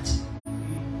just acting.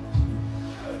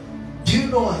 Do you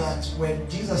know that when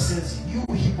Jesus says, you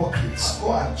hypocrites,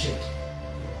 go and check.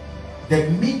 The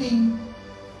meaning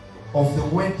of the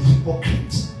word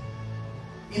hypocrite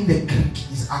in the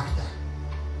Greek is actor.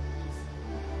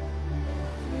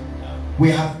 We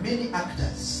have many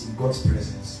actors in God's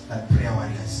presence and prayer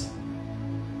warriors.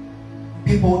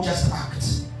 People just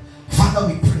act.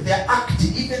 Father, we pray. They're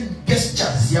acting. Even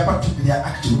gestures, they are about to be their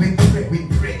acting. We pray, we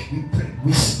break, we pray,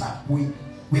 we slap, we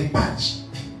punch.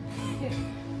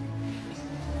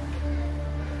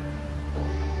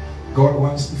 God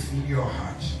wants to fill your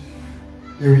heart.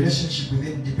 The relationship with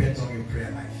him depends on your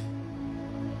prayer life.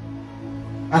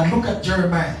 And look at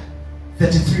Jeremiah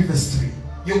 33 verse 3.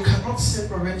 You cannot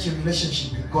separate your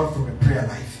relationship with God from a prayer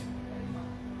life.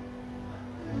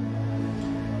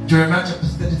 Jeremiah chapter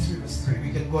 33 verse 3.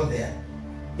 We can go there.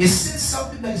 It says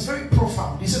something that is very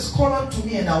profound. It says, call unto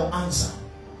me and I'll answer.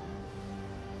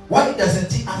 Why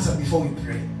doesn't he answer before we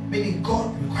pray? Meaning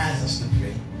God requires us to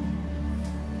pray.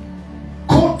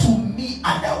 Call to me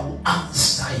and I will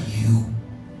answer you.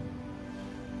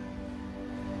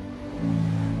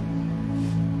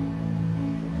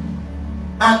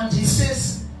 And he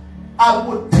says, I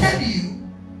will tell you,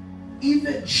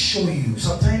 even show you.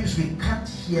 Sometimes we can't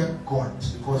hear God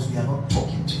because we are not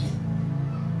talking to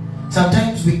him.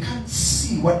 Sometimes we can't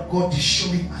see what God is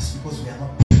showing us because we are not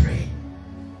praying.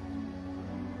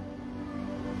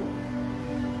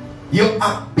 Your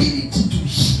ability to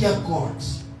hear God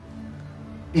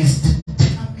is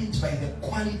determined by the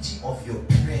quality of your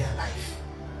prayer life.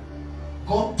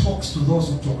 God talks to those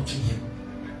who talk to him.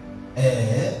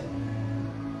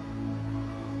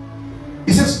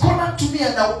 He says, call unto me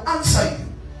and I will answer you.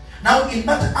 Now in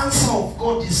that answer of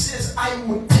God, he says, I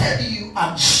will tell you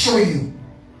and show you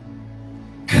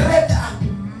great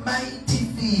and mighty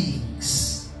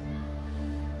things.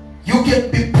 You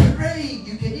can be praying,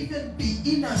 you can even be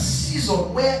in a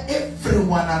season where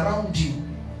everyone around you,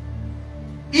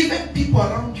 even people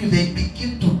around you, they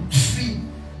begin to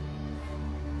dream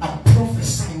and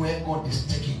prophesy where God is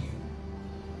taking you.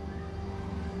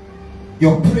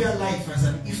 Your prayer life has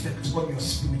an effect on your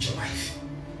spiritual life.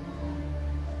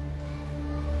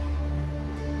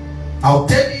 I'll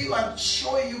tell you and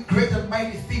show you great and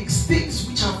mighty things, things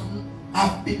which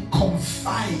have been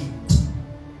confined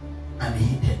and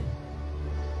hidden.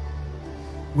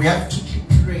 We have to keep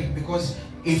praying, because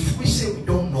if we say we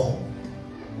don't know,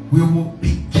 we will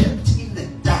be kept in the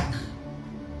dark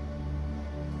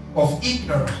of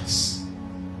ignorance.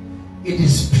 It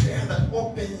is prayer that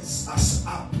opens us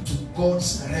up to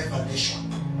God's revelation.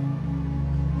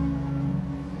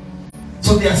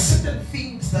 So there are certain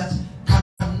things that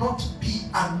cannot be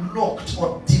unlocked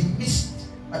or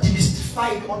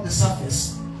demystified on the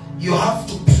surface. You have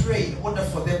to pray in order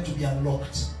for them to be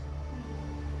unlocked.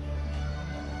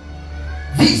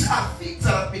 These are things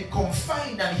that have been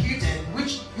confined and hidden,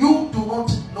 which you do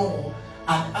not know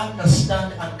and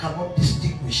understand and cannot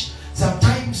distinguish.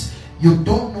 Sometimes you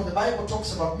don't know. The Bible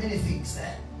talks about many things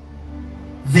there.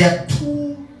 There are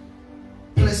two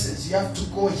places. You have to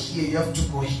go here, you have to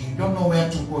go here. You don't know where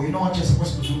to go. You know what you're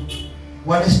supposed to do?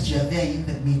 Whilst you're there in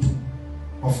the middle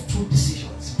of two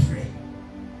decisions, pray.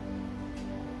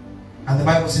 And the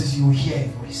Bible says you will hear a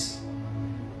voice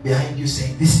behind you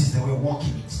saying, this is the way, walk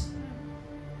in it.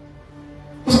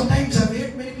 Sometimes I've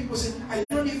heard many people say, I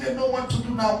don't even know what to do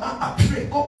now. Pray.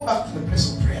 Go back to the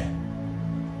place of prayer.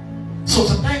 So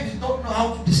sometimes you don't know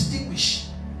how to distinguish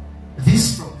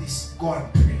this from this. Go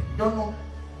and pray. You don't know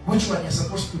which one you're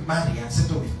supposed to marry and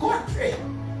settle with. Go and pray.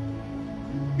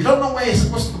 You don't know where you're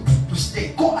supposed to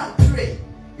stay. Go and pray.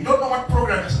 You don't know what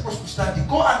program you're supposed to study.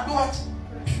 Go and do what?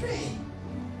 Pray.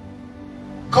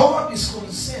 God is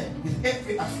concerned with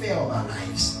every affair of our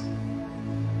lives.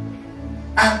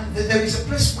 And there is a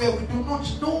place where we do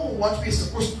not know what we are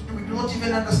supposed to do. We do not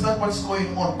even understand what's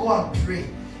going on. Go and pray.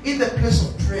 In the place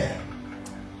of prayer,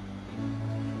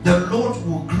 the Lord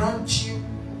will grant you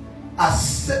a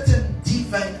certain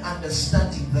divine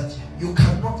understanding that you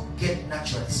cannot get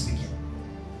naturally speaking.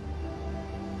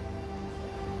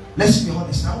 Let's be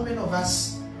honest. How many of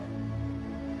us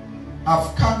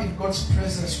have come in God's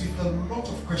presence with a lot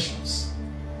of questions?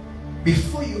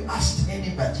 Before you asked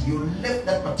anybody, you left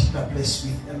that particular place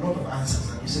with a lot of answers,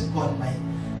 and you said, God, my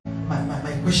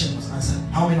question was answered.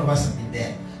 How many of us have been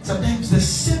there? Sometimes the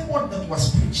same one that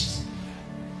was preached,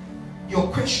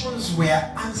 your questions were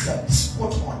answered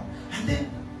spot on. And then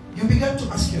you began to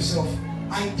ask yourself,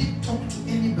 I didn't talk to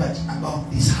anybody about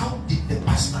this. How did the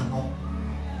pastor know?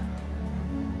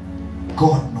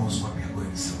 God knows what we are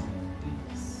going through.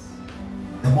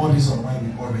 The more reason why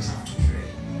we always have to pray.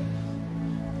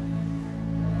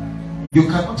 You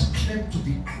cannot claim to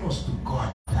be close to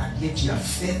God and yet you are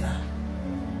further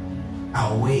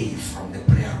away from the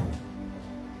prayer room.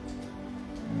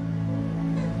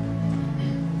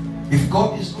 If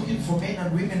God is looking for men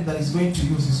and women that He's going to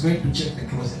use, He's going to check the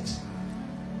closet.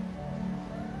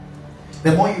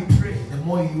 The more you pray, the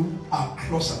more you are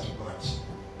closer to God.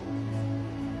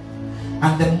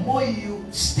 And the more you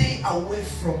stay away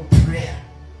from prayer,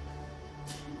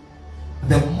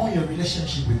 the more your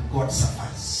relationship with God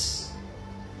suffers.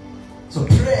 So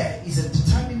prayer is a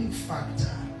determining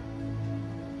factor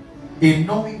in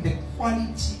knowing the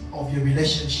quality of your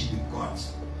relationship with God.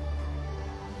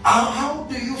 How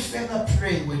do you further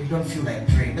pray when you don't feel like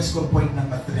praying? Let's go to point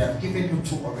number 3. I've given you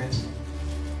 2 already.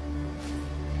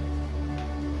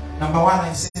 Number 1,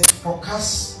 I said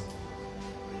focus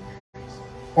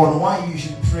on why you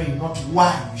should pray, not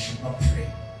why you should not pray.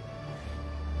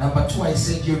 Number 2, I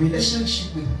said your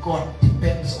relationship with God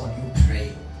depends on you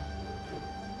praying.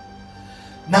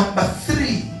 Number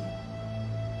 3,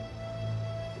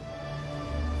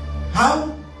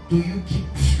 how do you keep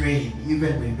praying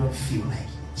even when you don't feel like it?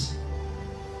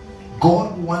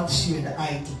 God wants you and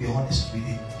I to be honest with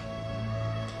Him.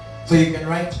 So you can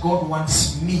write, God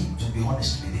wants me to be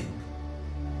honest with Him.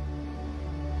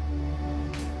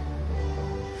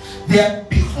 There are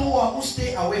people who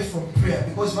stay away from prayer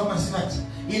because Mama said,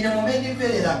 in a moment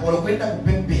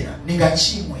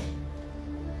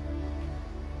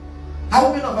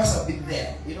how many of us have been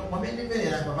there? You know, let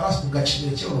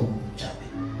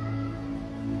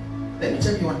me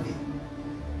tell you one thing.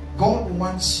 God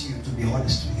wants you to be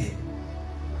honest with Him.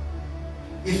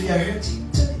 If you are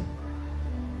hurting, tell Him.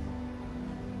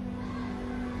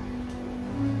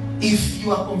 If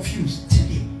you are confused, tell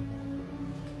Him.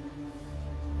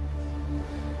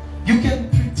 You can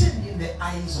pretend in the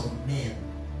eyes of men.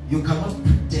 You cannot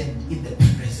pretend in the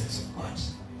presence of God.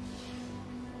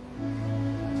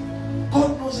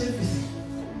 God knows everything.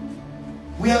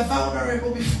 We are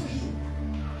vulnerable before Him.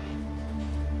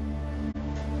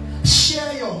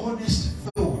 Share your honest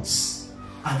thoughts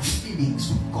and feelings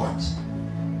with God.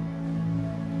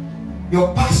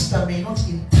 Your pastor may not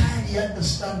entirely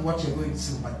understand what you're going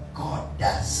through, but God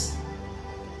does.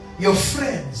 Your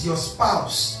friends, your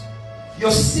spouse,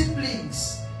 your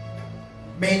siblings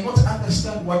may not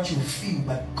understand what you feel,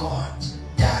 but God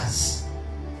does.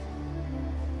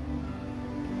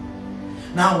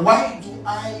 Now, why do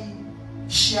I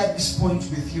share this point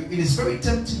with you? It is very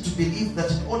tempting to believe that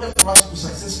in order for us to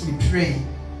successfully pray,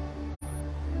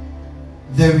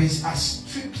 there is a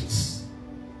strict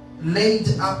laid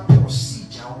up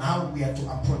procedure on how we are to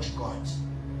approach God.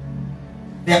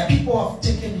 There are people who have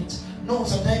taken it. No,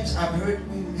 sometimes I've heard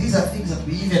these are things that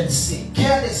we even say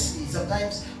carelessly.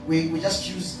 Sometimes we just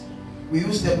use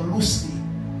them loosely,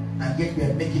 and yet we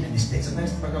are making a mistake.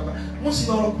 Sometimes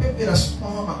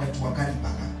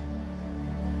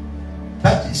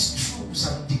that is true to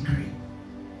some degree.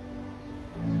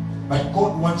 But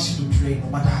God wants you to pray no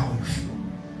matter how you feel.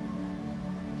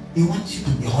 He wants you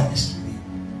to be honest with him.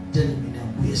 Telling me now,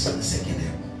 we are the second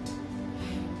level.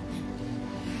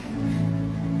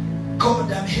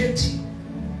 God, I'm hurting.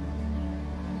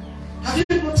 Have you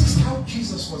noticed how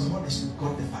Jesus was honest with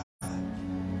God the Father?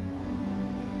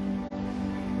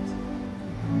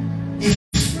 He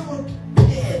felt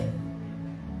pain.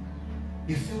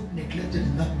 He felt neglected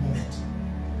in that moment.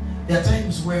 There are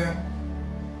times where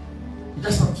you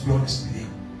just have to be honest with him.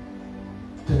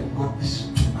 Telling God, this is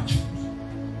too much for me.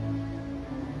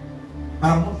 But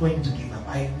I'm not going to give up.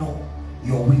 I know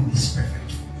your will is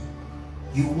perfect for me.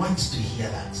 You want to hear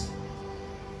that.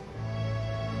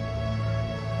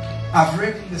 I've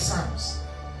read in the Psalms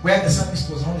where the psalmist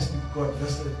was honest with God. He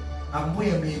said,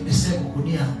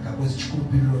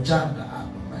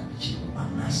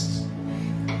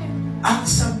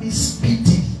 answer me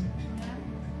speedily.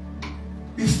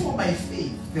 Before my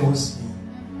faith, there was me.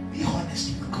 Be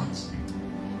honest with God.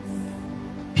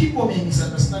 People may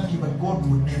misunderstand you, but God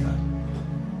will never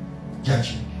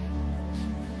judge you.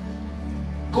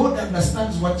 God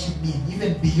understands what you mean,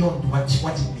 even beyond what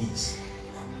it means.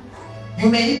 You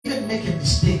may even make a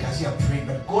mistake as you are praying,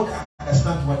 but God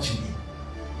understands what you mean.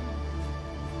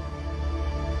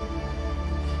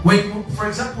 When you, for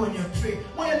example, when you pray,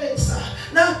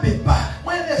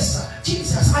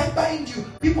 Jesus, I bind you.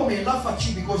 People may laugh at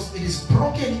you because it is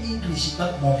broken English in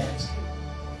that moment.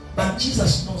 But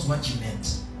Jesus knows what you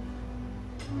meant.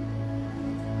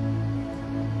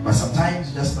 But sometimes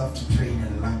you just have to pray in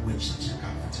a language that you're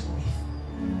comfortable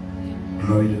with.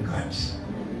 Glory to God.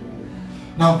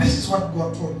 Now, this is what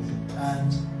God told me,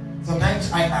 and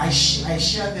sometimes I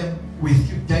share them with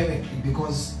you directly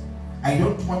because I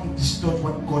don't want to distort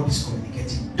what God is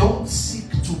communicating. Don't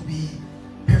seek to be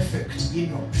perfect in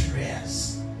your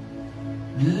prayers.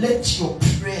 Let your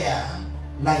prayer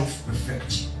life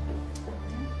perfect you.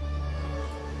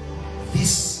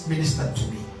 This ministered to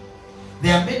me.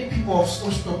 There are many people who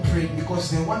have stopped praying because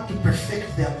they want to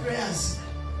perfect their prayers.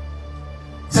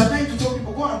 Sometimes you tell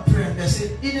people, go and pray, and they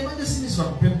say, in emergency,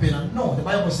 no, the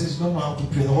Bible says you don't know how to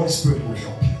pray. The Holy Spirit will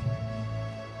help you.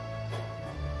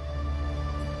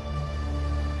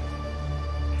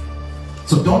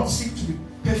 So don't seek to be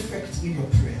perfect in your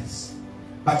prayers,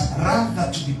 but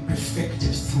rather to be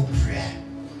perfected through prayer.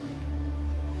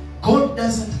 God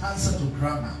doesn't answer to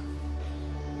grammar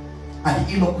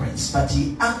and eloquence, but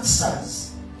he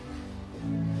answers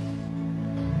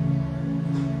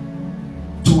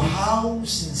to how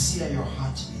sincere your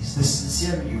heart is, the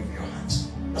sincerity of your heart.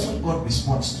 That's what God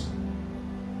responds to.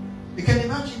 You can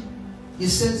imagine, he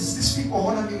says, these people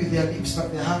honor me with their lips,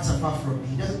 but their hearts are far from me.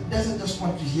 He doesn't just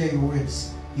want to hear your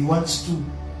words. He wants to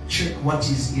check what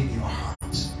is in your heart.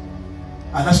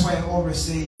 And that's why I always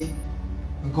say,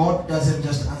 God doesn't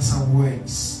just answer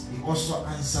words. He also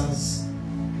answers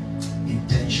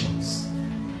intentions.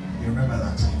 You remember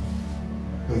that?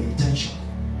 Your intention.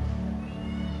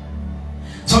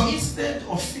 So instead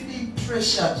of feeling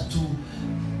pressured to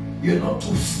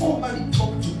formally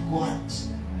talk to God,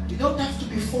 you don't have to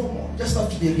be formal. You just have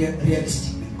to be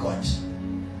realistic with God.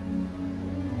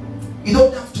 You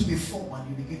don't have to be formal.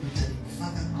 You begin to tell him,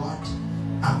 Father God,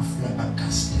 I'm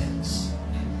flabbergasted.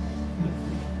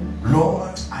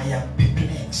 Lord, I am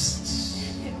perplexed.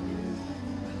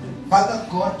 Father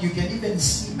God, you can even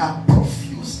see I'm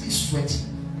profusely sweating.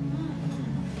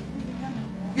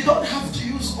 You don't have to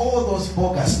use all those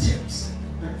bogus terms.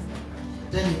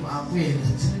 Tell him, I'm weird.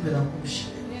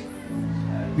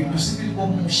 We do simply go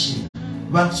mushi.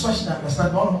 But swatch to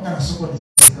understand all of us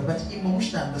but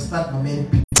emotion understand my main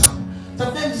people.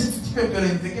 Sometimes if people are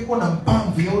in the cake on and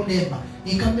bam violema,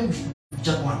 he can be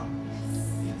just one.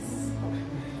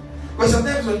 But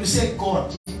sometimes when you say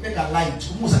God, you make a light,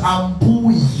 almost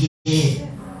ambuye.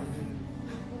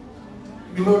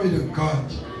 Glory to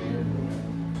God.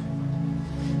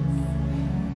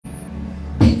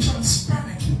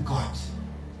 transparent with God.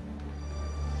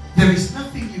 There is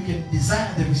nothing you can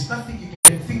desire, there is nothing you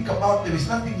can think about, there is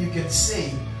nothing you can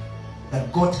say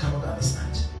that God cannot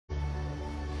understand.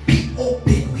 Be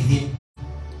open with Him.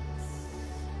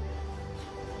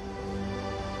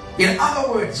 In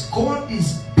other words, God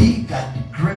is big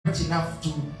and great enough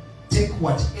to take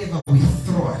whatever we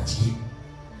throw at Him.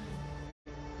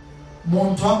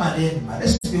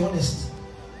 Let's be honest.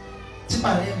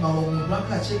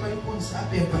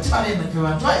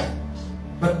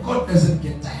 But God doesn't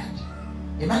get tired.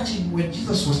 Imagine when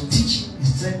Jesus was teaching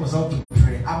His disciples how to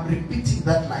pray. I'm repeating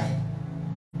that line.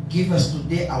 Give us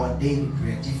today our daily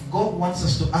bread. If God wants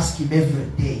us to ask Him every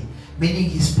day, meaning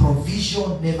His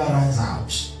provision never runs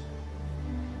out.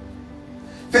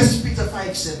 1 Peter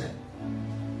 5:7.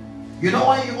 You know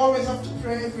why you always have to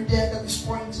pray every day at this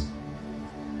point?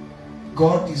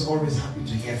 God is always happy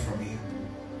to hear from you.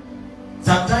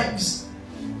 Sometimes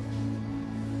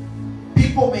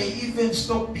people may even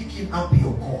stop picking up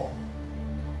your call.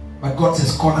 But God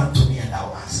says, call unto me and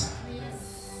I'll answer.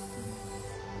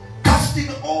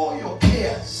 Casting all your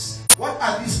cares. What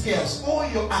are these cares? All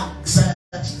your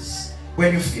anxieties.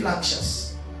 When you feel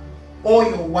anxious. All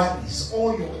your worries.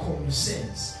 All your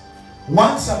concerns.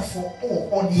 Once and for all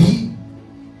on Him.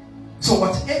 So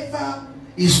whatever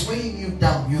is weighing you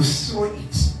down, you throw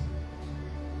it.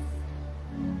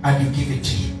 And you give it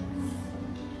to Him.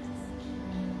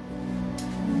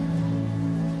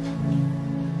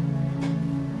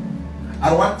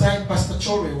 At one time, Pastor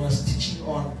Chore was teaching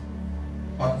on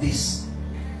this,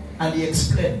 and he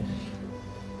explained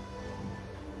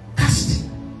casting.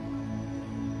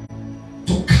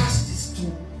 To cast is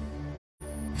to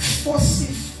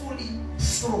forcefully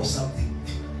throw something.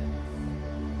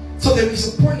 So there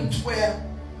is a point where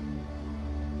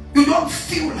you don't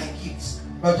feel like it,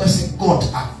 but just say, God,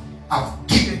 I've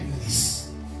given you this.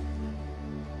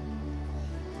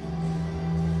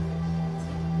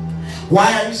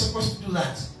 Why are you supposed to do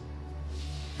that?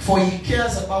 For He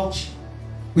cares about you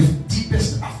with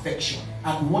deepest affection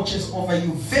and watches over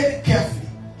you very carefully.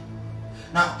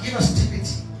 Now, give us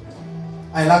TPT.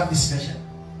 I love this version.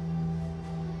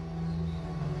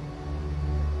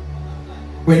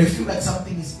 When you feel like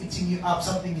something is eating you up,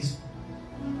 something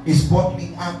is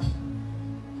bottling up,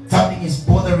 something is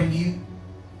bothering you,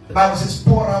 the Bible says,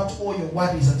 pour out all your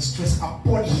worries and stress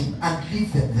upon Him and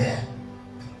leave them there.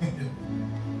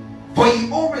 For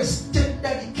He always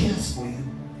tenderly cares for you.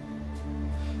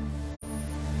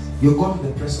 You go to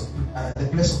the place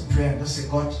of prayer and just say,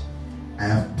 God, I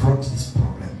have brought this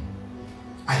problem.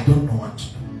 I don't know what to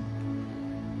do,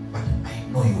 but I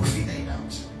know You will figure it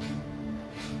out.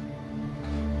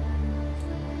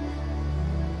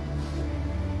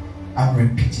 I'm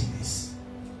repeating this.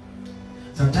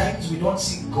 Sometimes we don't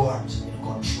see God in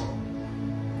control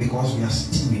because we are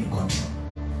still in control.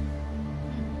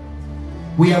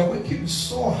 We are working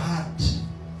so hard.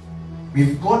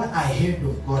 We've gone ahead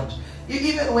of God.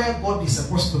 Even where God is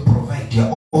supposed to provide, you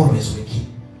are always working.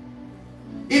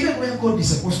 Even where God is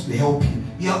supposed to help you,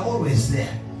 you are always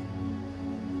there.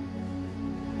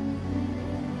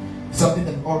 Something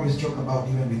that I always joke about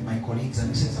even with my colleagues, and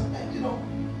we say sometimes,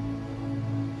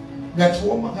 that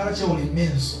woman will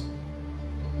immense,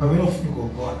 but we don't feel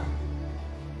God.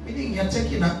 Meaning you're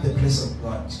taking up the place of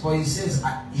God. For He says,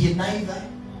 He neither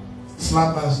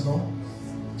slumbers nor.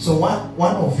 So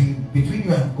one of you, between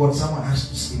you and God, someone has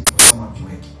to sleep or someone to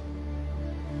wake.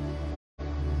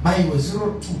 By your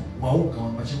 02, wauka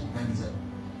wambache kuganiza.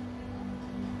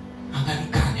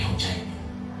 Angalikane uchaini.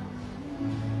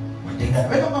 Matenga,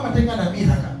 wewe kama matenga na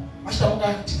miraka, basta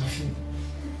unga tinafu.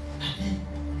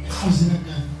 How's it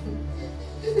going?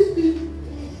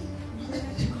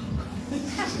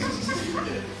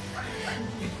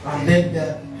 And then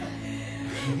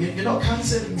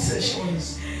counseling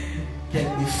sessions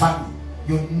can be fun.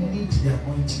 You need the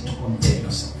anointing to contain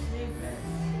yourself.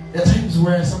 There are times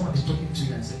where someone is talking to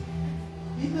you and saying,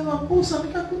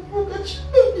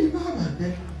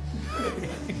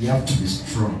 you have to be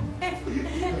strong.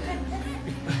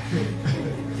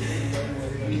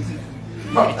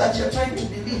 Not that you're trying to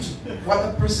belittle what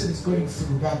the person is going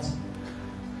through, but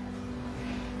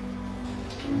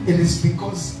it is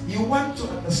because you want to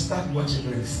understand what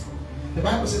you're going through. The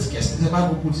Bible says, "Cursed is the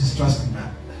man who puts his trust in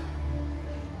man."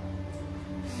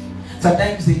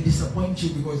 Sometimes they disappoint you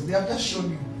because they have just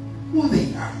shown you who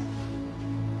they are.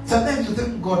 Sometimes you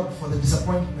thank God for the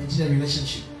disappointment in a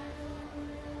relationship,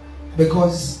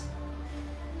 because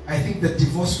I think the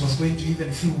divorce was going to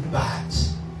even feel bad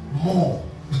more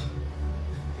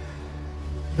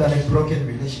than a broken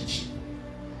relationship.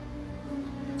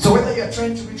 So whether you are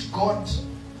trying to reach God,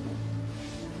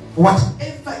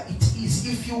 whatever it is,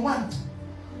 if you want,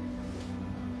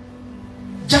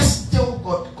 just tell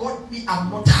God, God, me, I'm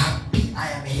not happy, I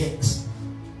am hurt.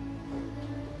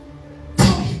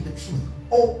 Tell him the truth.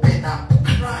 Open up,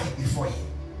 cry before him.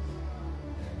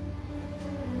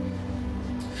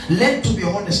 Learn to be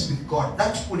honest with God.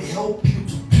 That will help you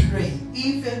to pray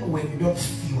even when you don't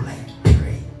feel like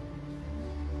praying.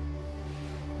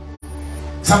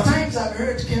 Sometimes I've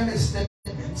heard careless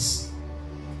statements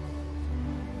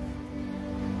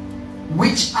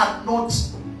which are not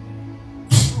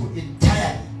true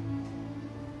entirely.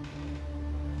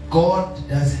 God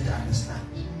doesn't understand.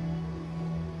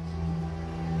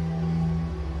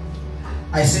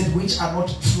 I said which are not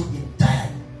true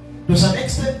entirely. To some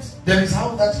extent, there is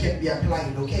how that can be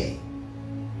applied, okay?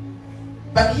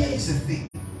 But here is the thing.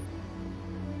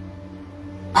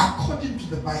 According to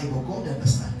the Bible, God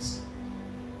understands.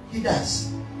 He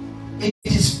does. It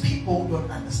is people who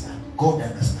don't understand. God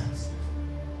understands.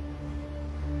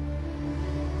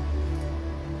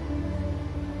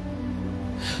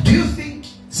 Do you think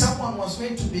someone was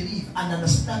going to believe and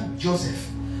understand Joseph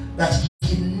that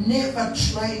he never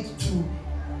tried to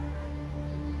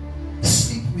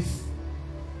sleep with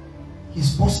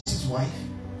his boss's wife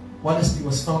whilst he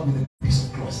was found with a piece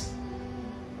of cloth?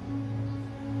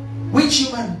 Which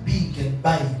human being can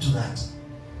buy into that?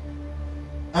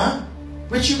 Huh?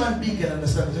 Which human being can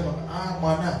understand?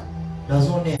 There's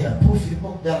no need. Proof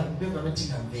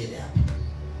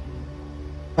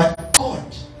but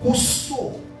God, who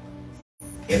saw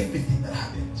everything that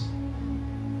happened,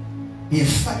 he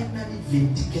finally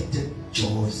vindicated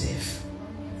Joseph.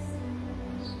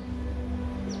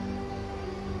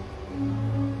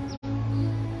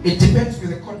 It depends with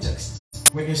the context.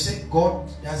 When you say God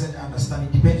doesn't understand,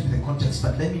 it depends with the context.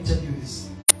 But let me tell you this.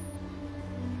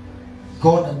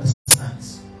 God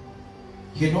understands.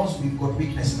 He knows we've got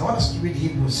weaknesses. I want us to read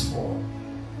Hebrews 4,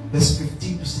 verse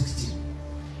 15 to 16.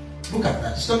 Look at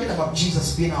that. It's talking about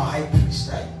Jesus being our high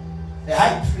priest, right? A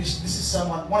high priest, this is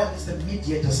someone, one is the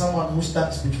mediator, someone who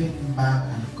stands between man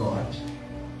and God.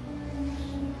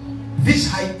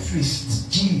 This high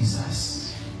priest,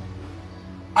 Jesus,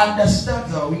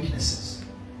 understands our weaknesses.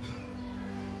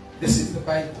 This is the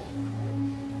Bible.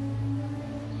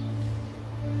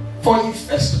 For he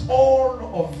faced all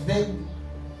of them,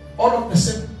 all of the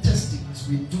same testings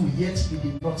we do, yet he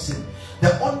did not sin.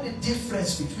 The only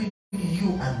difference between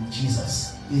you and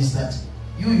Jesus is that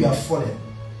you have fallen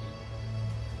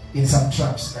in some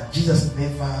traps, but Jesus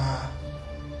never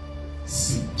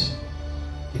sinned.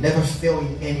 He never fell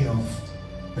in any of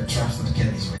the traps that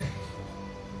came his way.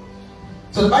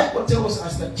 So the Bible tells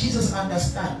us that Jesus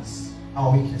understands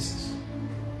our weaknesses.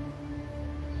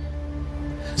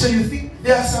 So you think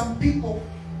there are some people,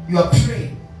 you are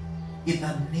praying in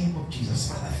the name of Jesus.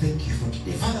 Father, thank you for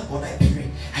today. Father God, I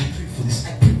pray for this,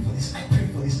 I pray for this, I pray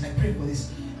for this, I pray for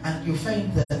this. And you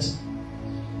find that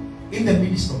in the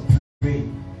midst of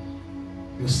praying,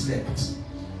 you slept.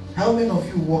 How many of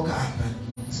you woke up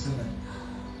and still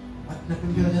and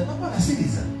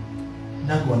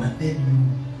then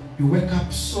you wake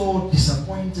up so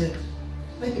disappointed?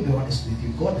 Let me be honest with you,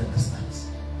 God understands.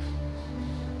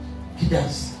 He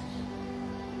does.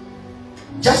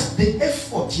 Just the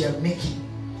effort you are making,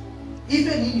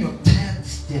 even in your tired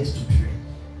state to pray,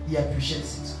 he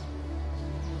appreciates it.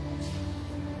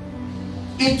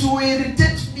 It will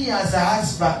irritate me as a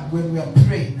husband when we are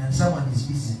praying and someone is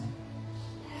busy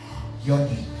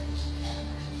yawning.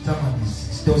 Someone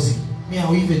is dozing. Me, I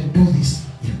will even do this.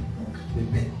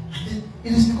 And then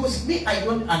it is because me, I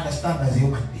don't understand as a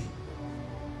human being.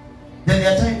 Then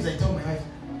there are times I tell my wife,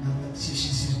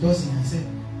 she's dozing. I say,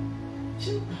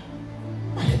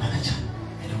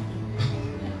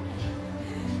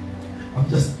 I'm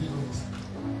just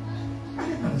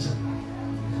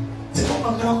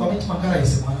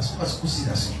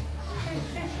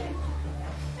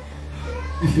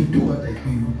if you do what I do,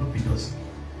 you will not be dozing.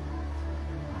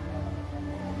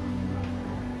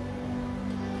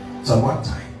 So at one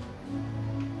time,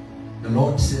 the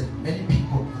Lord said, many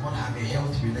people do not have a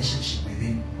healthy relationship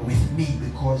with me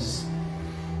because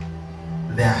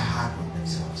they are hard on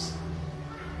themselves.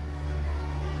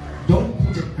 Don't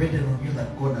put a burden on you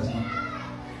that God has not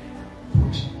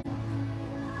put.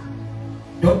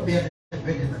 Don't bear the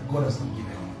burden that God has not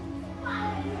given you.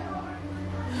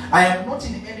 I am not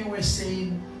in any way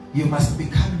saying you must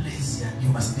become lazy and you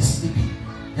must be sleeping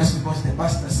just because the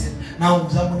pastor said, now I'm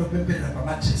going to prepare a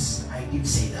mattress. I did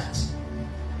say that.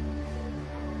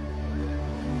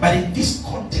 But in this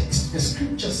context, the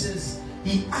scripture says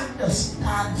he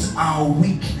understands our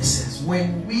weaknesses.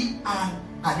 When we are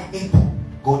unable,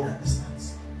 God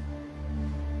understands.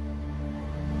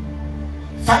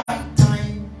 Find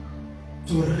time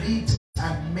to read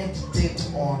and meditate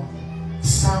on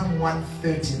Psalm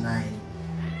 139,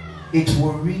 it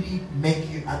will really make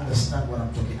you understand what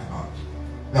I'm talking about.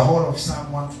 The whole of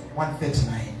Psalm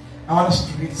 139. I want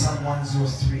us to read Psalm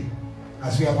 103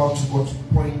 as we are about to go to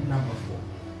point number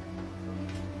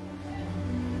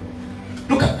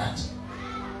 4. Look at that.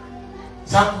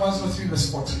 Psalm 103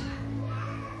 verse 14.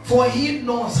 For he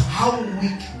knows how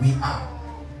weak we are.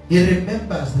 He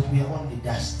remembers that we are only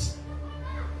dust.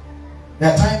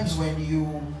 There are times when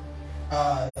you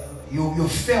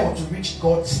fail to reach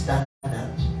God's standard.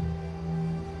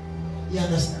 He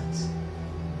understands.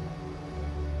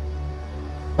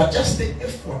 But just the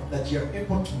effort that you're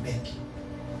able to make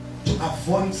to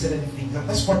avoid certain things, and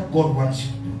that's what God wants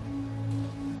you to do.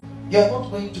 You're not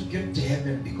going to get to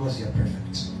heaven because you're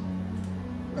perfect,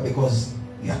 but because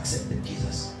you accepted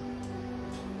Jesus.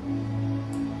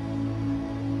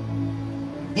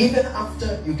 Even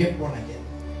after you get born again,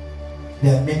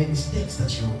 there are many mistakes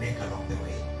that you will make along the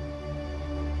way.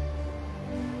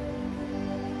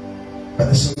 But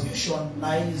the solution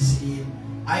lies in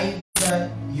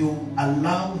either you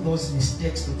allow those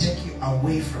mistakes to take you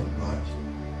away from God,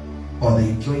 or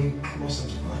they draw you closer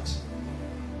to God.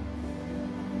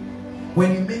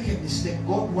 When you make a mistake,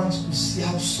 God wants to see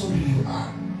how sorry you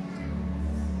are.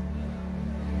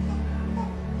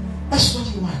 That's what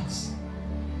he wants.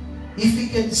 If he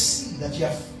can see that you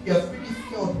have really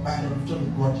felt bad and you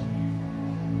told God,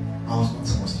 I was not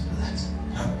supposed to do that.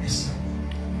 Have mercy on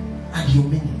me. And you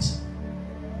mean it.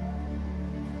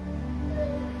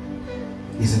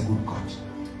 He's a good God.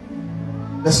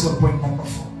 Let's go to point number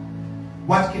 4.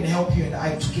 What can help you and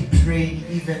I to keep praying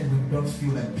even when we don't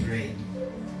feel like praying?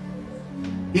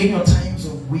 In your times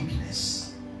of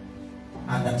weakness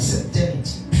and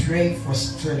uncertainty, pray for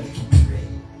strength to pray.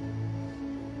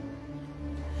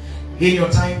 In your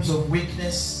times of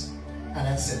weakness and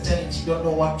uncertainty, you don't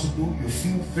know what to do, you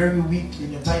feel very weak,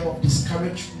 in your time of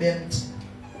discouragement,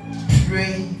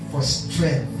 pray for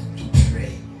strength to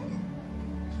pray.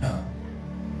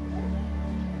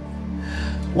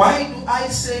 Why do I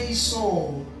say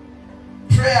so?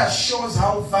 Prayer shows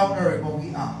how vulnerable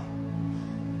we are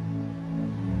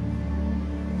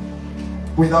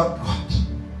without God.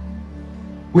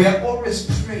 We are always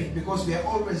praying because we are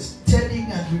always telling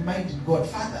and reminding God,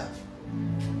 Father,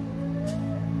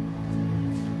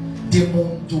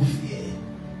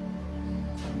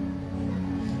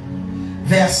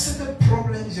 there are certain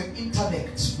problems your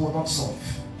intellect will not solve.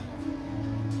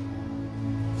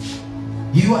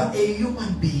 You are a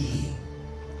human being,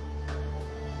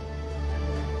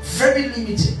 very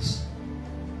limited.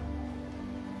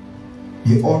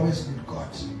 You always need God.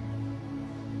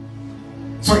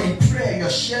 So in prayer, you're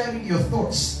sharing your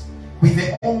thoughts with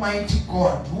the Almighty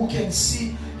God, who can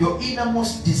see your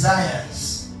innermost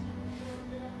desires.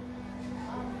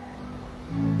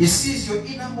 He sees your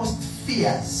innermost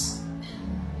fears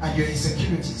and your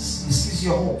insecurities. He sees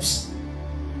your hopes.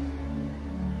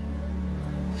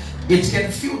 It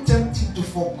can feel tempting to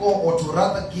forgo or to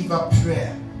rather give up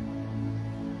prayer.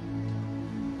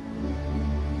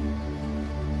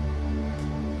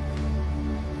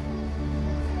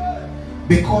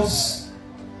 Because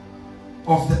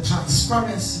of the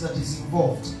transparency that is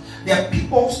involved. There are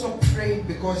people who stop praying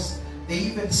because they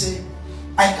even say,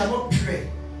 I cannot pray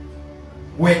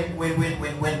when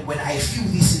I feel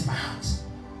this in my heart.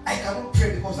 I cannot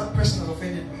pray because that person has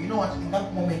offended me. You know what? In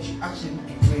that moment, you actually need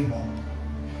to pray more.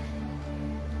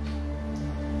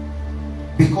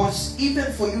 Because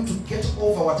even for you to get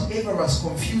over whatever has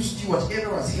confused you,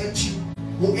 whatever has hurt you,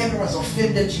 whoever has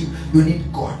offended you, you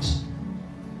need God.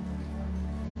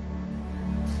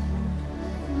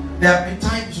 There have been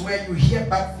times where you hear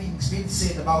bad things being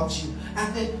said about you,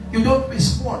 and then you don't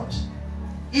respond.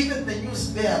 Even the news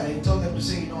bearer, they tell them to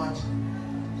say, you know what,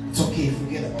 it's okay,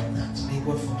 forget about that. May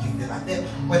God forgive them. And then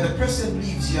when the person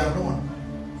leaves, you are alone.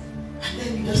 And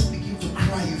then you just begin to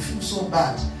cry, you feel so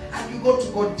bad. And you go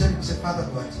to God and tell him, say, Father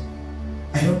God,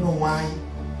 I don't know why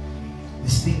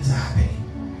these things are happening.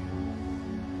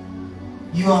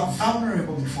 You are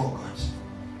vulnerable before God.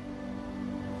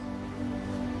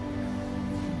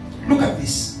 Look at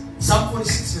this. Psalm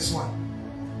 46 verse 1.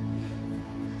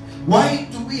 Why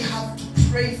do we have to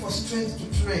pray for strength to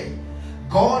pray?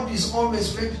 God is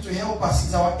always ready to help us.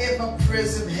 He's our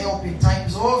ever-present help in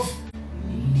times of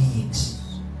need.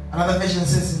 Another version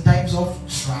says in times of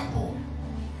trouble.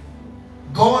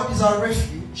 God is our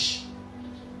refuge.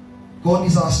 God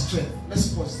is our strength. Let's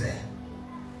pause there.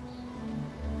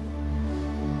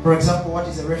 For example, what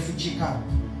is a refugee camp?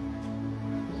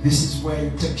 This is where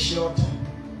you take shelter.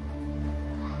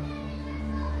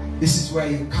 This is where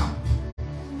you camp.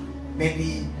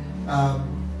 Maybe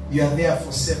You are there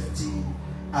for safety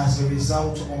as a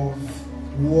result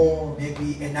of war,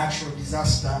 maybe a natural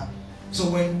disaster. So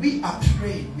when we are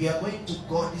praying, we are going to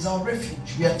God is our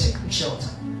refuge. We are taking shelter.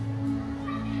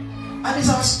 And it's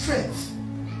our strength.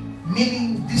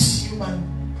 Meaning this human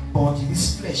body,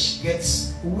 this flesh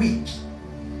gets weak.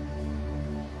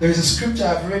 There is a scripture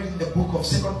I've read in the book of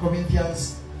 2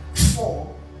 Corinthians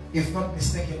 4, if not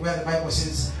mistaken, where the Bible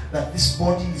says that this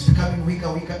body is becoming weaker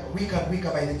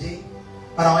by the day,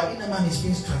 but our inner man is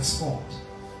being transformed.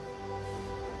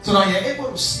 So now you're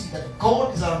able to see that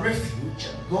God is our refuge,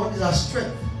 and God is our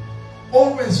strength,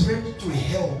 always ready to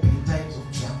help in times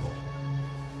of trouble.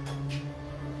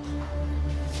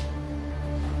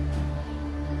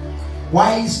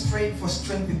 Why is praying for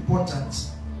strength important?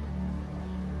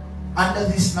 Under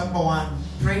this number one,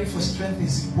 praying for strength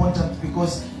is important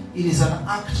because it is an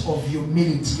act of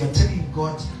humility. You're telling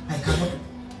God,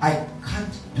 I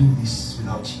can't do this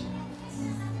without you.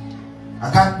 I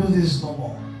can't do this no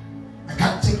more. I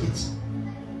can't take it.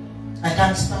 I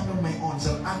can't stand on my own. It's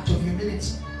an act of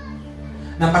humility.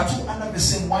 Number two, under the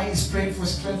same, why is praying for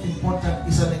strength important?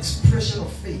 Is an expression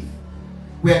of faith.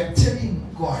 We are telling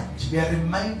God, we are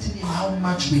reminding him how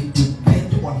much we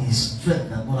depend on his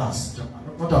strength and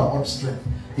not our own strength.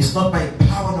 It's not by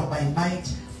power nor by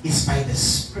might, it's by the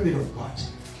Spirit of God.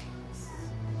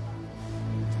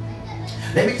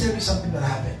 Let me tell you something that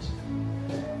happened.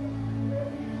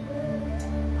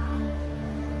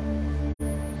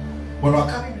 When we were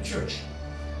coming to church,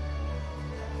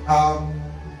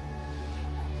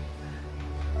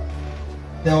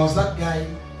 there was that guy.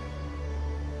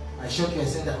 I showed you, I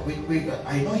said that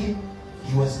I know him.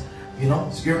 He was, you know,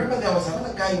 so you remember there was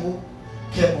another guy who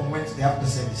came on Wednesday after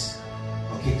service.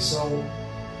 Okay, so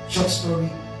short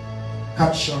story,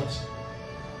 cut short.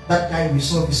 That guy we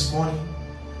saw this morning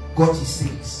got his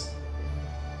things,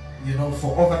 you know,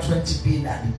 for over 20 billion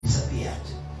and he disappeared.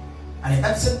 And in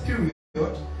that same period,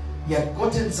 he had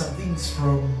gotten some things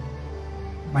from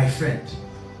my friend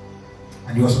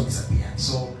and he also disappeared.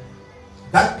 So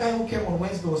that guy who came on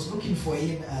Wednesday was looking for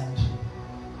him, and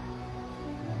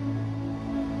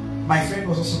my friend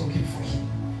was also looking for him.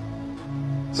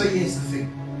 So here's the thing.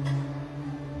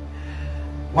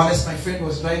 Once my friend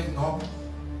was driving home,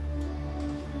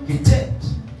 he turned.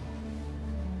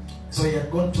 So he had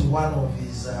gone to one of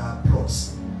his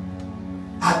plots,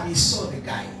 and he saw the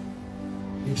guy.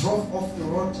 He drove off the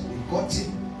road, he got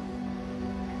him,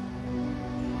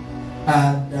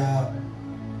 and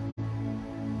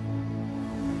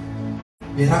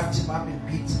they wrapped him up and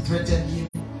beat, threatened him.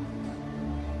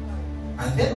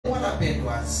 And then what happened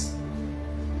was,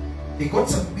 they got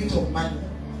some bit of money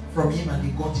from him and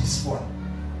he got his phone.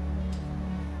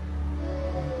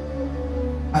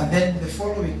 And then the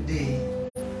following day,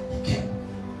 he came,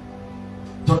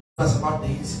 told us about the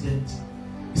incident.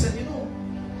 He said, you know,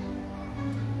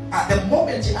 at the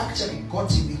moment he actually got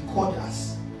him, he called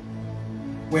us.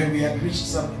 When we had reached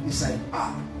something, we said,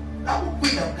 that would be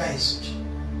that guy's.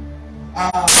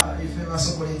 If it was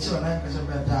somebody else,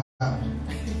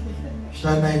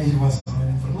 he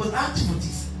was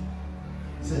activities.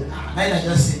 He said, I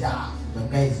just said, the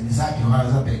guy is in his,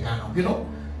 you know.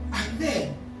 And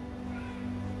then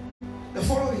the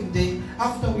following day,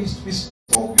 after we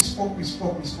spoke,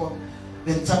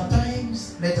 then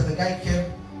sometimes later the guy came,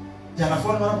 and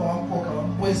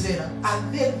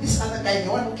then this other guy, the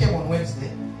one who came on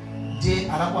Wednesday,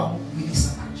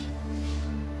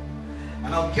 and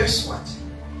now guess what?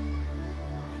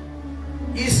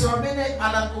 Israel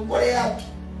and Korea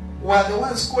were the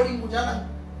ones calling Mujana.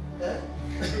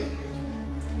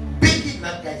 Picking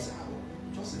that guy's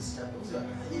house.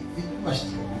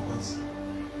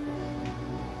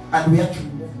 And we had to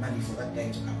remove money for that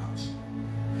guy to come out.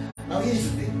 Now here's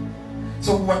the thing.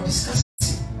 So we were discussing.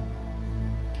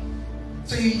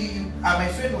 So my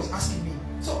friend was asking me,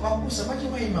 so sometimes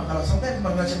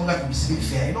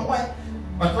you know why?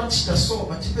 But what she does so,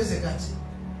 but she pays a cat.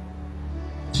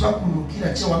 So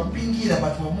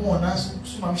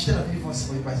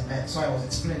I was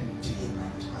explaining to him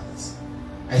and to others.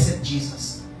 I said,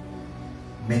 Jesus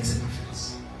makes a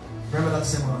difference. Remember that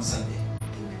sermon on Sunday?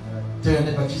 Tell your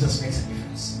neighbor, Jesus makes a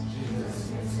difference.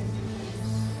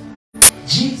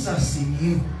 Jesus in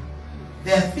you.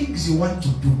 There are things you want to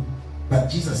do, but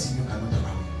Jesus in you cannot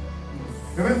allow you.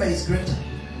 Remember, He's greater.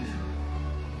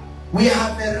 We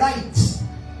have a right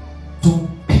to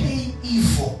pay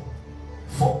evil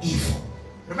for evil.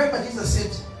 Remember, Jesus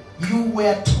said, you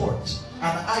were taught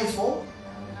an eye for,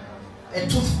 a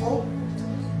tooth for,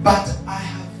 but I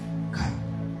have come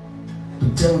to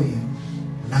tell you,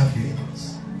 love your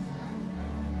enemies.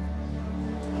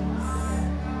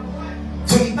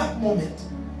 So in that moment,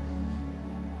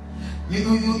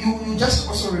 You just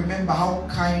also remember how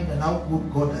kind and how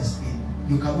good God has been.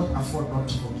 You cannot afford not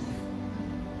to forgive.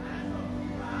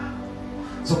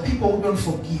 So people who don't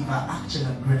forgive are actually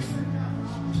ungrateful.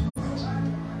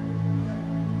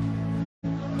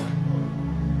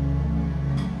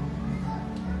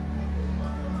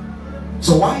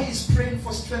 So why is praying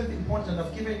for strength important?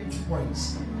 I've given you 2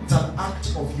 points. It's an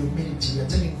act of humility. We are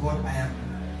telling God, I am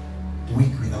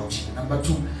weak without you. Number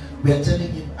 2, we are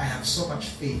telling him, I have so much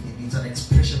faith in you. It's an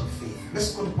expression of faith.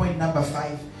 Let's go to point number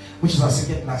 5, which is our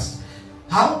second last.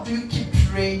 How do you keep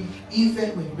praying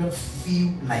even when you don't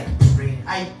feel like praying?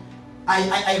 I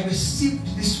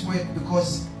received this word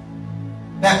because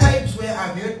there are times where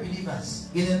I've heard believers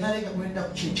in another going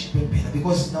up church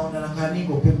because now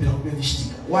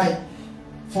why?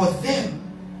 For them,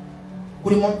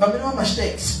 much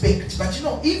they expect, but you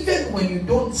know, even when you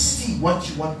don't see what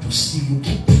you want to see, you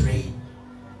keep praying.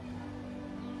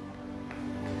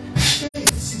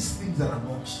 Faith sees things that are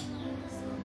not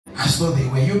as though they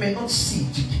were. You may not see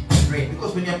it, you keep praying,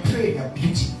 because when you're praying, you're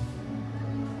beauty.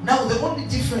 Now, the only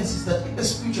difference is that in the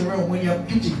spiritual realm, when you're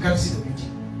beauty, you can't see the beauty.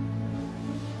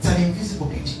 It's an invisible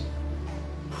beauty.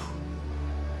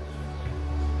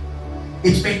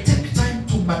 It may take time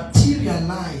to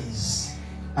materialize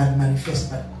and manifest,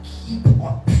 but keep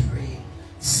on praying.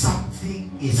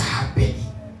 Something is happening.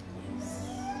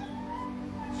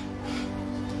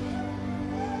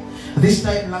 This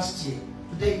time last year,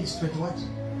 today is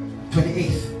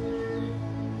 28th.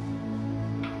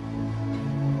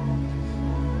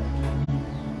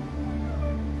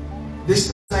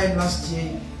 This time last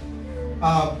year,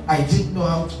 I didn't know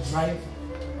how to drive.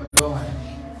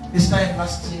 This time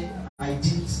last year, I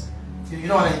didn't. You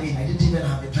know what I mean? I didn't even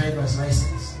have a driver's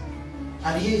license.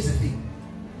 And here's the thing.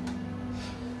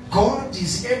 God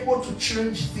is able to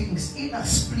change things in a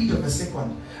split of a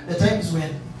second. The times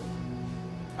when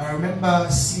I remember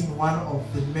seeing one of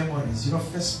the memories. You know,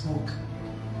 Facebook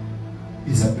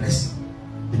is a blessing,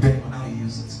 depending on how you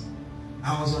use it.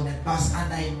 I was on a bus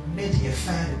and I made a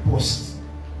fire post.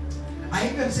 I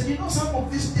even said, you know, some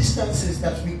of these distances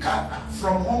that we cover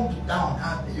from home to town,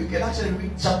 and you can actually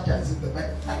read chapters in the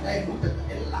Bible. And I looked at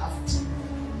it and laughed.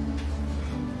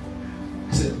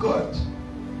 I said, God,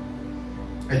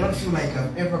 I don't feel like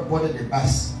I've ever boarded a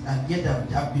bus, and yet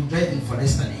I've been driving for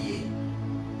less than a year.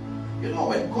 You know,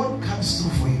 when God comes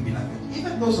through for you, beloved,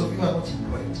 even those of you who are not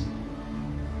employed,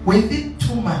 within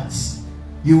 2 months,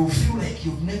 you will feel like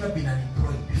you've never been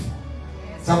unemployed before.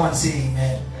 Someone say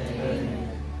amen. Amen.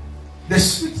 The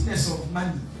sweetness of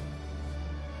money.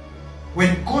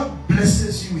 When God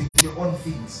blesses you with your own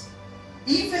things,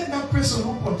 even that person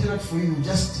who continued for you, you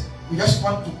just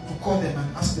want to call them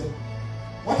and ask them,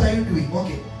 what are you doing?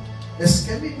 Okay,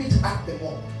 can we meet at the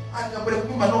mall?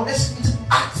 No, let's meet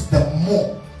at the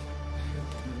mall.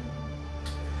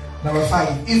 Number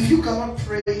 5, if you cannot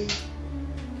pray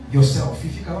yourself,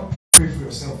 if you cannot pray for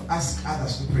yourself, ask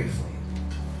others to pray for you.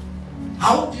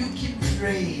 How do you keep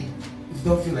praying if you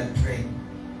don't feel like praying?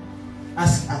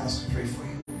 Ask others to pray for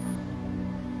you.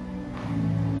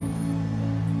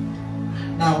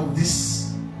 Now,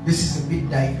 this is a bit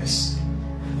diverse,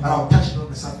 but I'll touch it on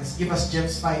the surface. Give us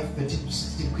James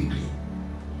 5:13-16 quickly.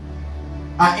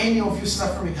 Are any of you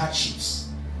suffering hardships?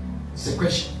 It's a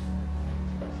question.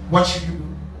 What should you do?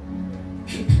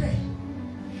 You should pray.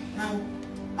 Now,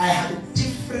 I have a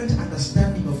different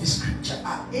understanding of this scripture.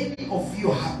 Are any of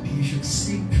you happy? You should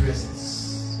sing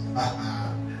praises.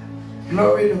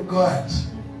 Glory to God.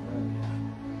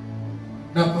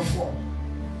 Number 4.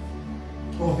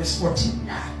 Verse 14.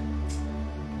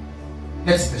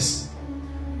 Next verse.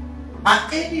 Are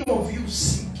any of you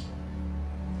sick?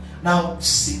 Now,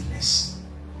 sickness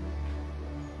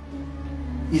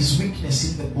is weakness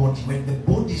in the body. When the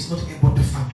body is not able to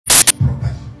function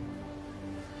properly,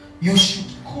 you should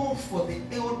call for the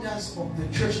elders of the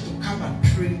church to come and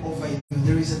pray over you.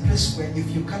 There is a place where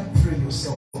if you can't pray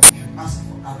yourself, you should ask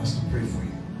for others to pray for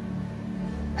you.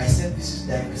 I said this is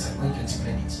diverse. I'm going to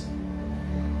explain it.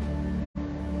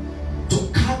 To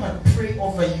come and pray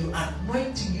over you,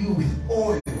 anointing you with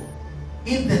oil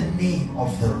in the name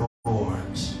of the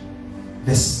Lord.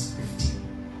 Verse 15.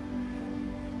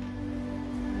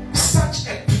 Such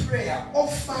a prayer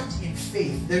offered in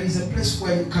faith, there is a place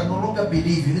where you can no longer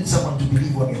believe. You need someone to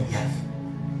believe on your behalf.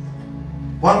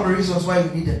 One of the reasons why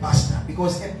you need a pastor,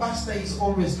 because a pastor is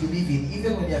always believing,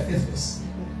 even when they are faithless.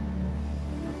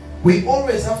 We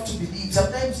always have to believe.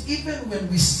 Sometimes even when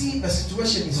we see the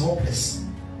situation is hopeless,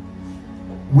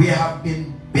 we have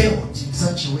been built in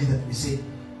such a way that we say,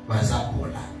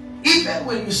 Bazakola. Even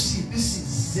when you see this is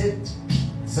ZP,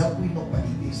 Zabui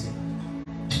nobody is it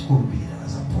could be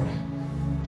Bazakola.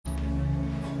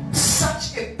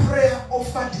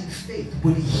 faith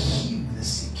will heal the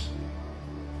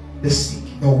sick,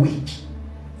 the weak.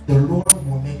 The Lord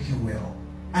will make you well.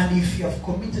 And if you have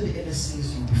committed any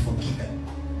sins, you'll be forgiven.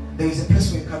 There is a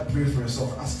place where you can't pray for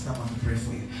yourself. Ask someone to pray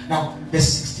for you. Now, verse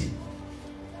 16.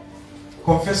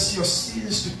 Confess your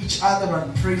sins to each other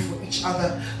and pray for each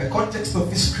other. The context of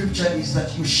this scripture is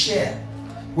that you share.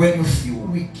 When you feel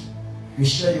weak, you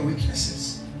share your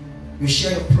weaknesses. You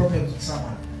share your problems with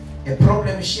someone. A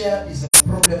problem shared is a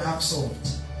problem half solved.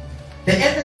 The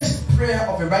earnest prayer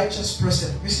of a righteous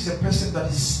person, this is a person that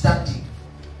is standing,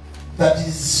 that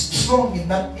is strong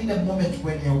in a moment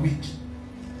when you're weak,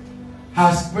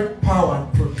 has great power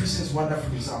and produces wonderful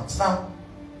results. Now,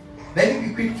 let me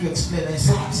be quick to explain. I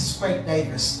said this is quite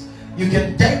diverse. You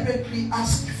can directly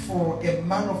ask for a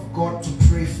man of God to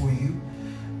pray for you.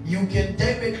 You can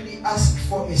directly ask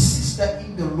for a sister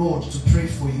in the Lord to pray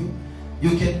for you.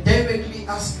 You can directly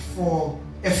ask for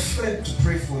a friend to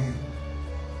pray for you.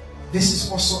 This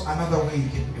is also another way you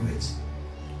can do it.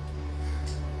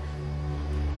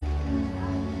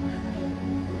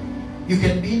 You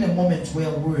can be in a moment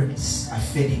where words are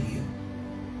failing you.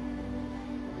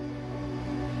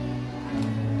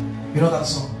 You know that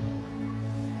song?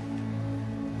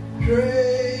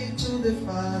 Pray to the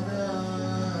Father,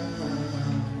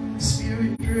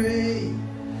 Spirit pray.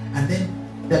 And then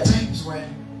there are times when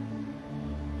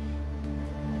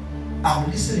I'm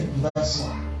listening to that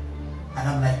song and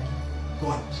I'm like,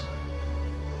 God,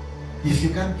 if you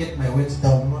can't get my words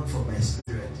download from my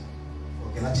spirit,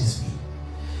 okay, that is me.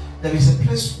 There is a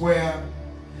place where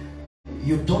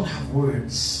you don't have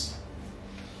words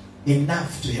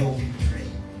enough to help you pray.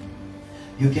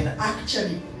 You can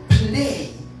actually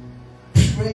play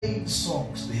praying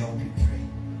songs to help you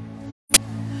pray.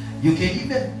 You can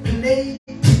even play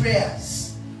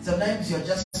prayers. Sometimes you're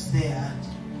just there.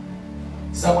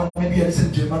 Someone, maybe you're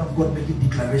listening to a man of God making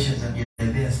declarations and you're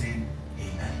there saying,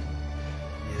 Amen.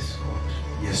 Yes, Lord.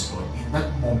 Yes, Lord. In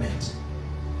that moment,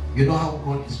 you know how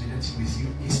God is relating with you?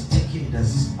 He's taking it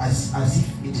as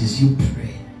if it is you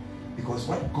praying. Because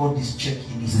what God is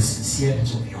checking is the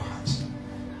sincerity of your heart.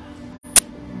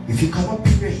 If you cannot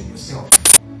pray yourself,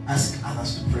 ask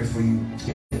others to pray for you.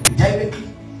 It can be directly.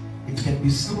 It can be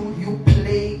through you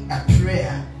playing a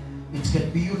prayer. It can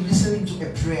be you listening to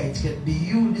a prayer. It can be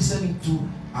you listening to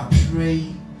a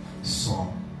praying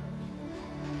song.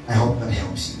 I hope that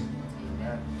helps you.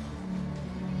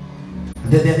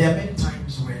 There are many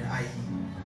times when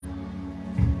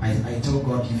I tell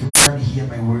God, if you can't hear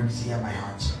my words, hear my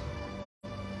heart.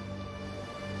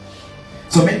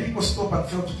 So many people stop and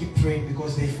fail to keep praying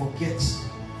because they forget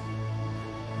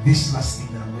this last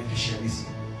thing that I'm going to share with you.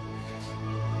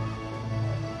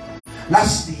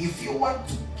 Lastly, if you want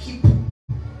to keep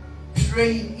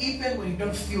praying even when you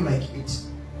don't feel like it,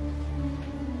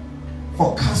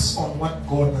 focus on what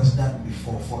God has done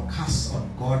before. Focus on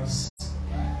God's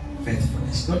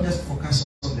faithfulness. Don't just focus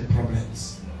on the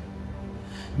problems.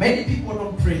 Many people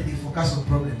don't pray, they focus on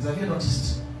problems. Have you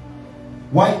noticed?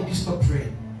 Why did you stop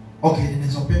praying? Okay, then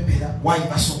it's open there. Why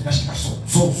so.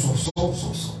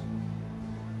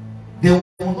 They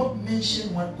will not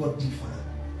mention what God did for them.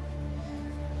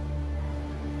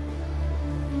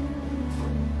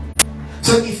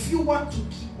 So if you want to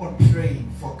keep on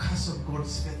praying, focus on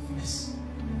God's faithfulness.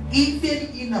 Even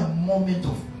in a moment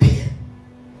of pain,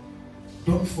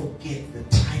 don't forget the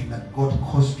time that God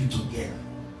caused you together.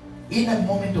 In a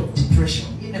moment of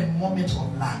depression, in a moment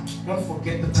of lack, don't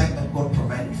forget the time that God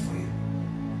provided for you.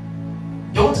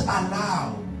 Don't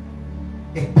allow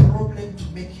a problem to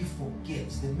make you forget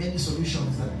the many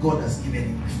solutions that God has given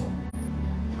you before.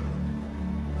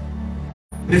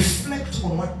 Reflect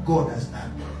on what God has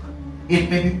done. It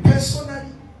may be personally,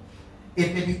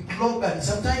 it may be globally.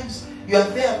 Sometimes you are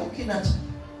there looking at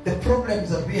the problems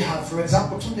that we have. For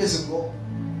example, 2 days ago,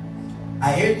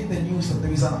 I heard in the news that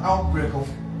there is an outbreak of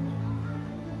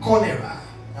cholera.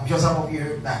 I'm sure some of you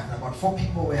heard that. About 4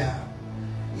 people were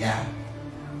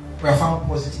found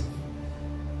positive.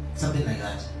 Something like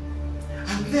that.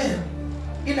 And then,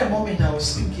 in a moment I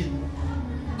was thinking,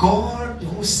 God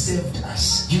who saved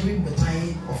us during the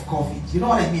time of COVID. You know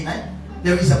what I mean, eh?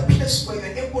 There is a place where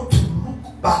you're able to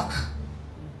look back.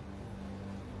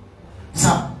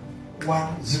 Psalm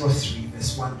 103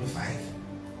 verse 1 to 5.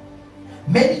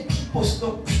 Many people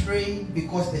stop praying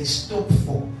because they stop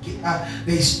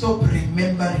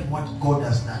remembering what God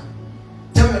has done.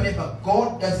 Tell your neighbor,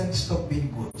 God doesn't stop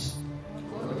being good.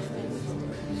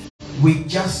 We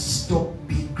just stop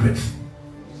being grateful.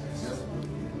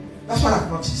 That's what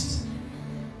I've noticed.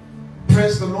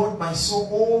 Praise the Lord, my soul,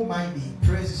 almighty.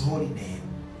 Praise his holy name.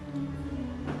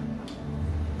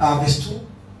 Verse 2.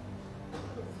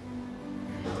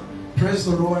 Praise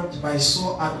the Lord, my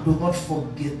soul, and do not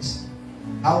forget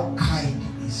how kind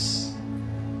He is.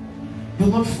 Do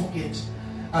not forget.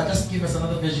 Just give us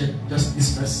another version, just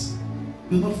this verse.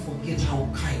 Do not forget how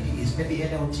kind He is. Maybe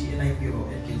NLT, NIV, or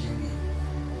NKJV.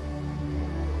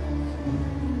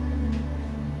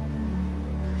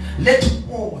 Let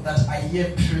all that I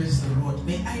hear praise the Lord.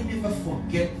 May I never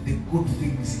forget the good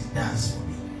things He does for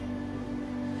me.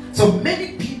 So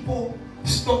many people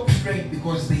stop praying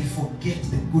because they forget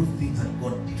the good things that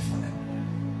God did for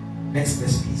them. Next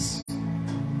verse, please.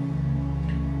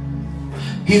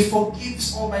 He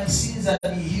forgives all my sins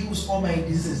and He heals all my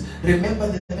diseases. Remember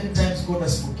the many times God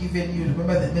has forgiven you.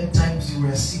 Remember the many times you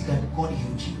were sick and God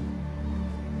healed you.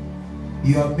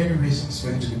 You have many reasons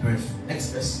for you to be grateful.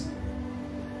 Next verse.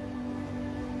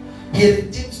 He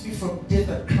redeems me from death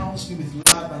and crowns me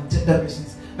with love and tender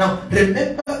mercies. Now,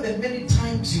 remember the many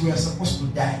times you were supposed to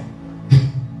die.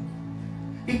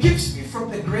 He keeps me from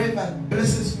the grave and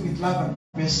blesses me with love and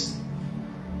mercy.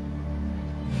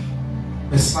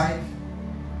 Verse 5.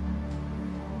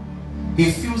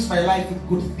 He fills my life with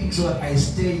good things so that I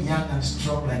stay young and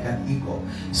strong like an eagle.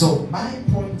 So my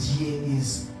point here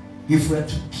is, if we're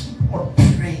to keep on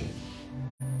praying,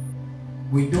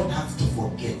 we don't have to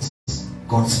forget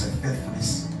God's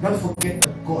faithfulness. Don't forget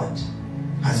that God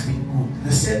has been good.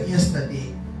 The same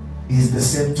yesterday is the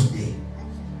same today.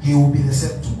 He will be the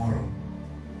same tomorrow.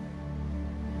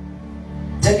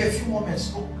 Take a few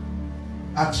moments, look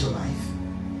at your life,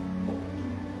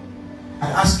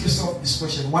 and ask yourself this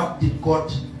question: what did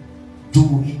God do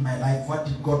in my life? What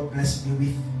did God bless me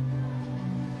with?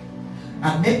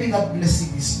 And maybe that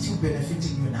blessing is still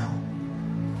benefiting you now.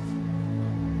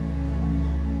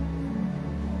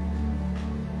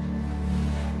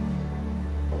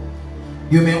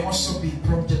 You may also be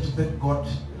prompted to thank God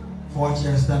for what He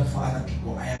has done for other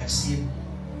people. I have seen,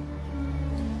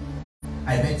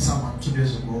 I met someone 2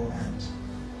 days ago and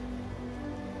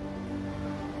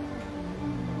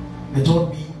they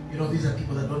told me, you know, these are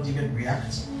people that don't even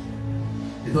react.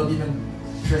 They don't even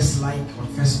press like on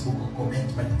Facebook or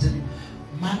comment, but they tell you,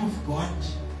 man of God,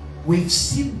 we've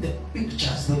seen the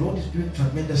pictures. The Lord is doing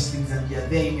tremendous things and you're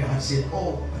there in your heart saying,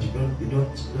 oh, but you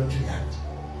don't react.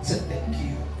 I said, thank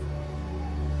you.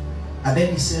 And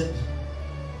then he said,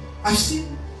 I've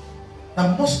seen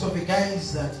that most of the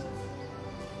guys that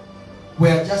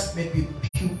were just maybe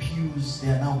pews, they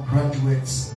are now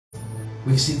graduates.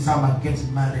 We've seen some are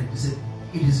getting married. He said,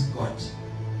 it is God.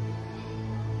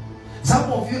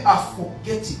 Some of you are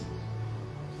forgetting.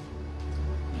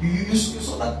 You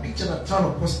saw that picture that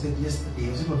Charles posted yesterday.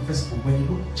 It was on Facebook when you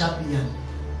look chubby and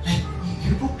like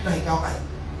you look like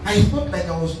I thought like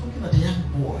I was looking at a young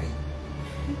boy.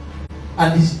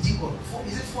 And he's deacon.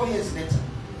 Is it 4 years later?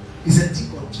 He's a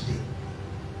deacon today.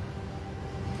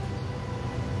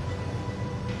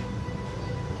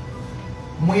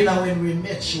 Moila, when we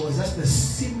met, she was just a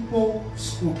simple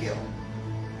schoolgirl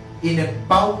in a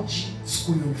bulgy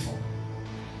school uniform,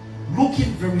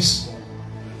 looking very small.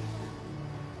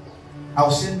 I'll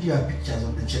send you her pictures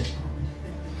on the church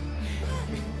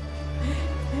group.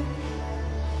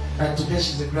 And today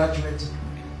she's a graduate.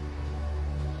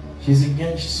 She's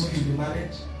engaged, soon to be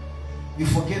married. You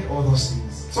forget all those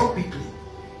things so quickly.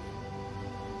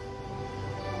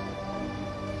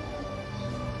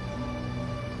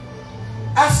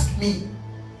 Ask me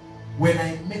when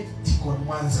I met Deacon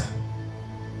Wanza.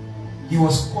 He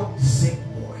was called Zek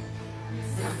Boy.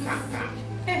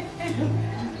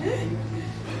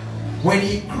 When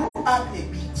he grew up a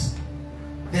bit,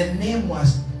 the name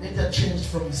was later changed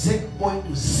from Zek Boy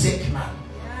to Zek Man.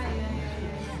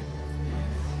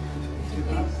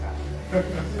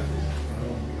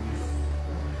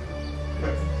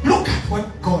 Look at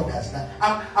what God has done.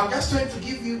 I'm just trying to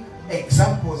give you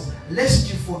examples lest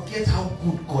you forget how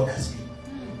good God has been.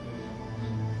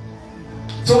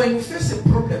 So when you face a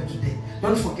problem today,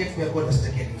 don't forget where God has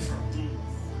taken you from.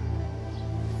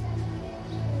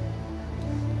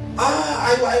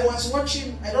 I was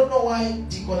watching, I don't know why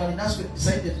Deacon Alinaswe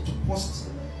decided to post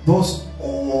those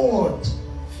old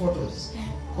photos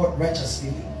called Righteous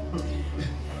Living.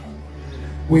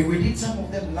 We did some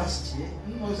of them last year.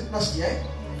 Was it last year?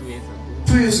 2 years ago.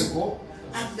 2 years ago.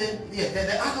 And then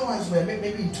the other ones were maybe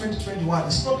in 2021.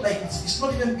 It's not like it's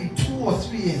not even in 2 or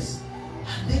 3 years.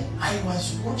 And then I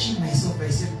was watching myself. I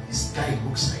said, this guy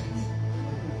looks like me.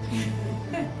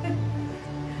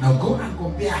 Now go and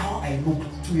compare how I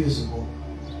looked 2 years ago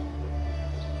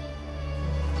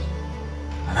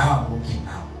and how I'm looking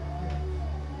now.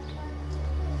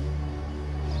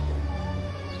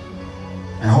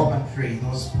 And I hope and pray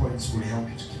those points will help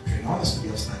you to keep praying. I want us to be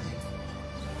upstanding.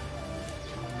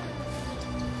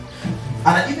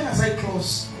 And even as I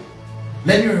close,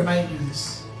 Let me remind you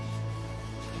this.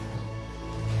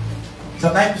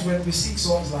 Sometimes when we sing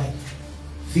songs like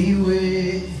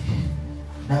Fiwe,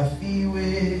 na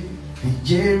Fiwe, the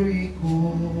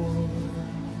Jericho,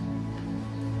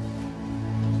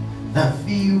 na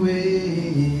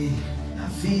Fiwe,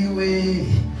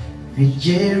 the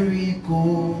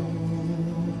Jericho,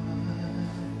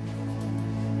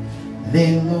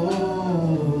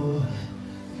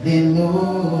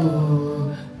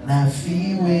 Lelo, na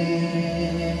Fiwe.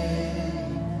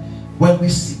 When we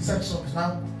sing such songs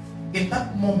now, in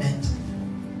that moment,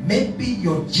 maybe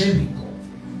your Jericho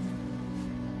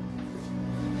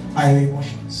are your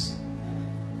emotions.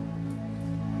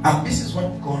 And this is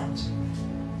what God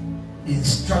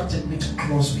instructed me to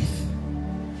close with.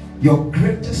 Your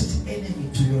greatest enemy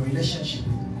to your relationship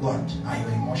with God are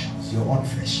your emotions, your own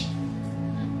flesh.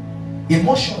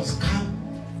 Emotions come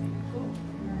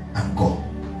and go.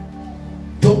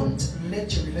 Don't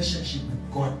let your relationship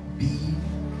with God be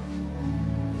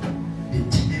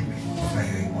determined by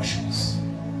your emotions.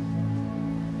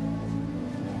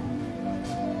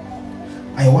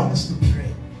 I want us to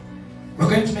pray. We're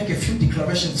going to make a few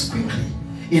declarations quickly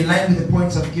in line with the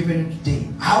points I've given you today.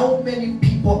 How many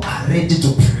people are ready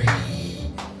to pray?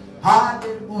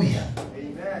 Hallelujah.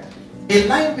 Amen. In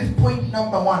line with point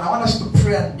number 1, I want us to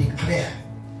pray and declare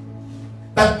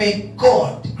that may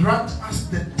God grant us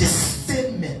the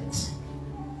discernment.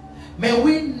 May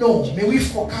we know, may we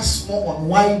focus more on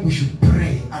why we should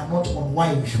pray and not on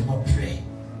why we should not pray.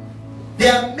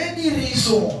 There are many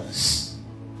reasons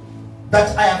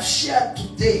that I have shared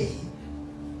today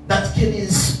that can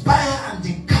inspire and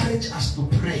encourage us to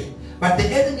pray. But the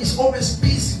enemy is always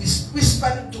busy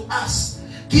whispering to us,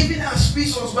 giving us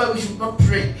reasons why we should not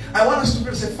pray. I want us to pray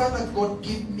and say, Father God,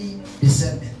 give me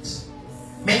discernment.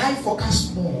 May I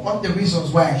focus more on the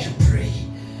reasons why I should pray.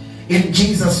 In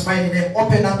Jesus' mighty name,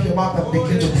 open up your mouth and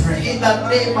begin to pray. In the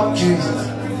name of Jesus.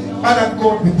 Father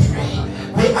God, we pray.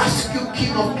 We ask you,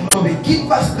 King of Glory,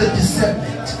 give us the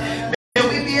discernment. May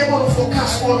we be able to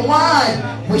focus on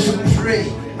why we should pray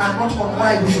and not on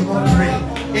why we should not pray.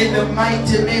 In the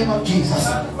mighty name of Jesus.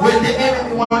 When the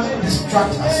enemy wants to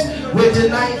distract us, we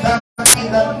deny that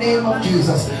in the name of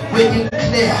Jesus. We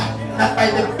declare that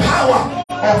by the power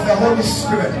of the Holy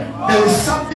Spirit, there is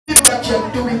something that you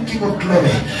are doing, King of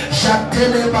Glory.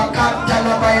 Shatele bakata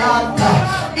la bayanta,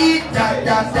 ida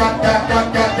da da da da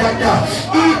da da da,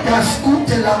 ida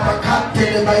skute la bakate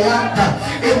le bayanta.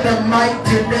 In the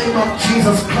mighty name of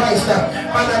Jesus Christ,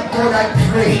 Father God, I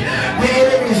pray the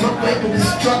enemy is not going to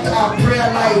distract our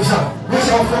prayer lives. We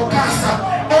shall focus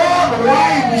on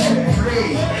why we should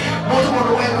pray, not on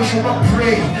why we should not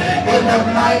pray. In the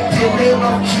mighty name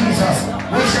of Jesus,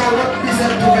 we shall not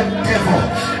listen to the devil.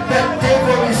 The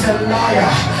devil is a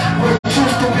liar. We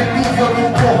choose to believe your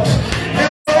report.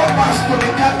 Help us to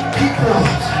become people,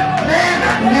 men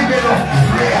and women of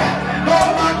prayer, no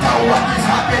matter what is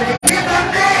happening. In the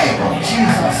name of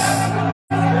Jesus.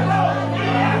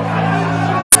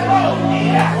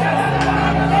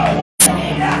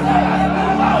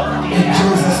 In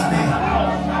Jesus' name.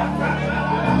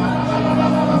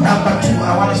 Number 2,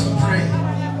 I want us to pray.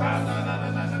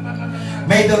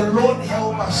 May the Lord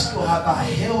help us to have a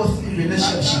healthy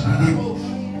relationship with Him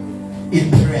in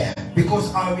prayer.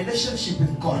 Because our relationship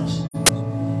with God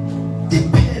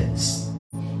depends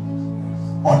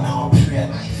on our prayer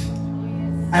life.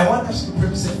 I want us to pray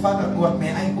and say, Father God,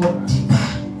 may I go deeper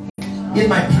in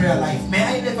my prayer life. May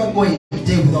I never go a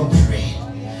day without praying.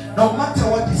 No matter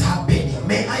what is happening,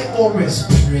 may I always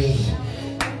pray.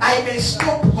 I may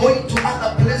stop going to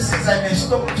other places, I may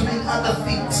stop doing other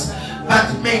things, but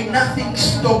may nothing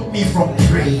stop me from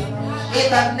praying. In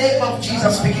the name of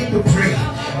Jesus, begin to pray.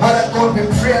 Father God, we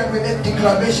pray and we make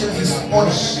declarations this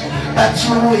morning that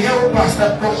you will help us,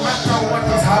 that no matter what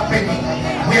is happening,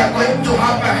 we are going to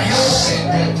have a healthy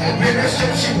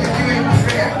relationship with you in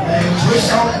prayer. We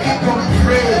shall keep on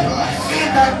praying in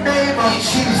the name of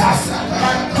Jesus.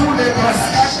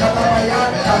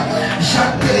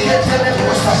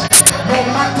 No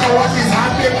matter what is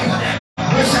happening,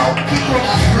 we shall keep on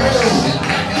praying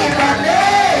in the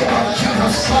name of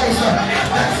Jesus Christ.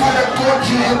 That Father God,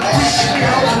 you will teach me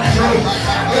how to pray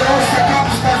in all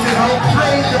circumstances. I'll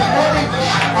pray in the morning,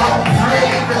 I'll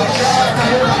pray in the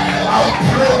afternoon, I'll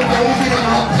pray in the evening,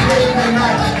 I'll pray in the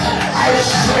night. I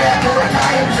pray at all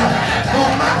times, no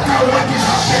matter what is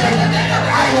happening.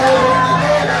 I will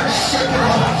remain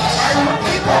unshakable. I will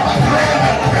keep on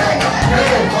praying and praying and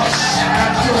praying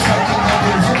until something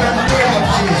happens in the name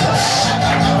of Jesus.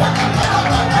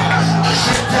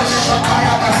 I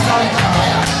have a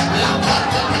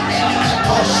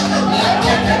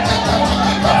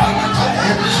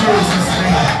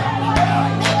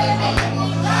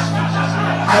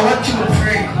I want you to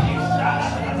pray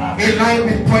in line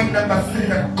with point number 3,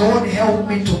 that God help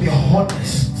me to be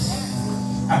honest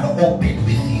and open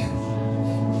with you.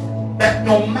 That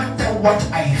no matter what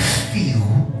I feel,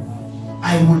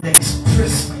 I will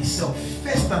express myself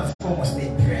first and foremost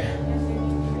in prayer.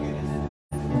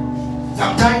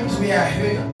 Sometimes we are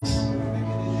hurt.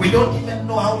 We don't even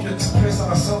know how to express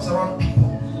ourselves around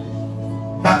people.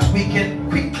 But we can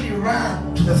quickly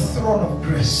run to the throne of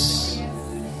grace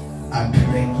and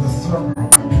pray. To the throne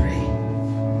room and pray.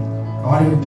 I want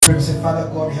you to pray and say, Father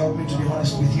God, help me to be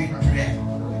honest with you in prayer.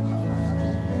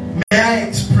 May I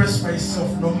express myself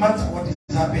no matter what is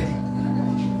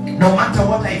happening, no matter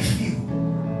what I feel.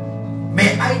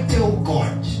 May I tell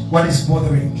God what is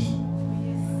bothering me.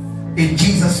 In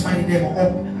Jesus' mighty name,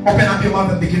 open up your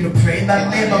mouth and begin to pray. In the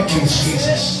name of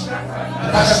Jesus.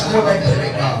 Father God, I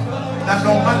pray that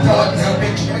no matter what is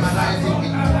happening in my life,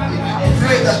 I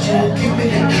pray that you will give me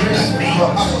the grace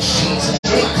of Jesus.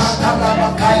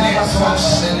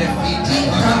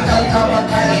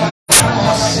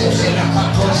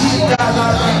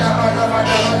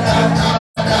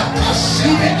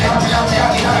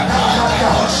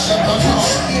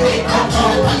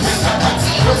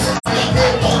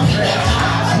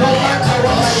 No matter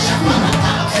what I feel,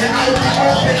 and I will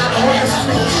open and honest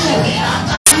with you.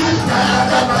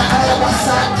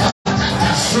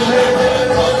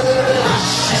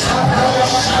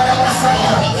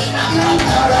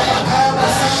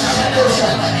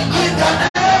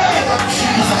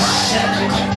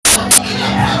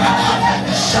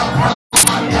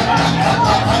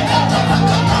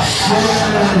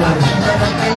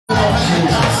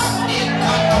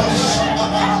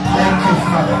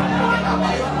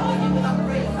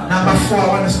 Number 4, I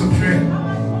want us to pray.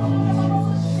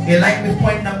 In line with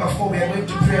point number 4, we are going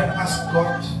to pray and ask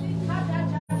God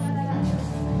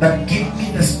that give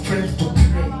me the strength to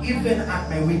pray even at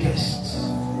my weakest.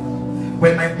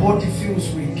 When my body feels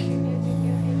weak,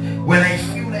 when I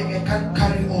feel like I can't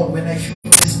carry on, when I feel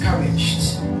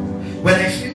discouraged, when I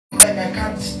feel like I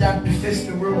can't stand to face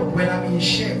the world, when I'm in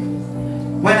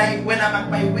shame, when I'm at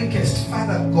my weakest,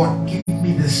 Father God, give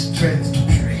me the strength to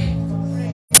pray.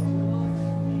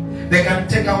 They can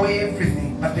take away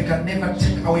everything, but they can never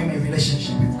take away my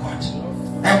relationship with God.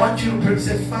 I want you to pray and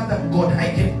say, Father God,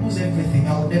 I can lose everything,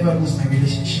 I will never lose my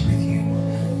relationship with you.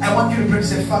 I want you to pray and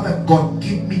say, Father God,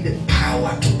 give me the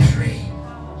power to pray.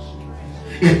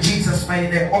 In Jesus' mighty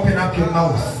name, open up your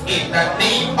mouth. In the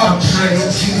name of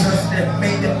Jesus' name,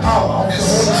 may the power of the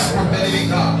Holy Spirit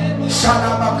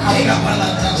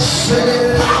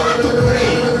power to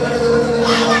pray.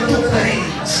 I want to pray.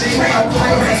 Say my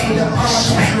prayers with the power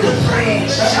to pray.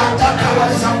 Shout out what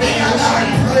is happening in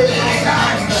life.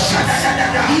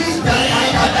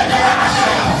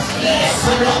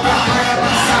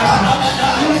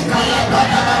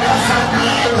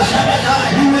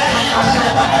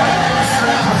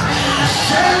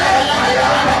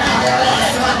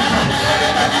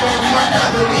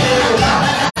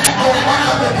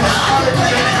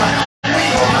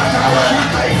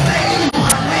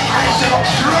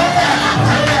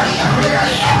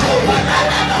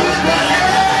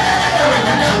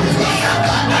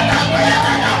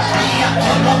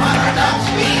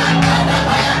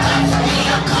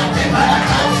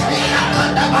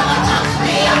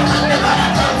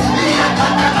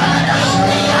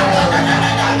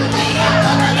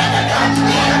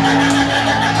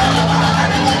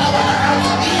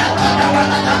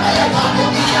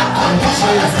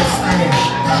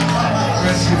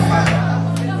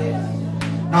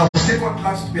 Now, the second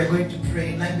last, we are going to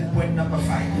pray in line with point number 5.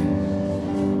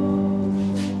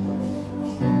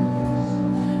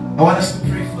 I want us to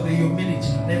pray for the humility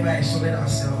to never isolate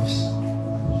ourselves.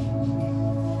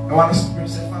 I want us to pray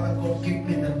and say, Father God, give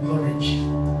me the knowledge,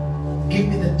 give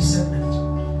me the discernment,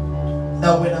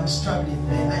 that when I'm struggling,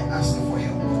 may I ask for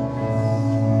help.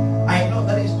 I know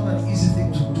that is not an easy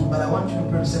thing to do, but I want you to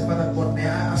pray and say, Father God, may I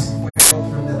ask for help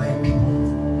from the right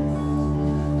people.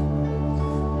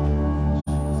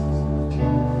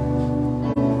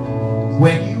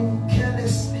 When you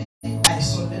carelessly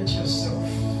isolate yourself,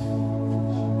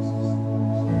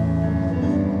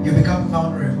 you become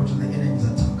vulnerable to the enemy's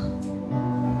attack.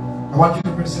 I want you to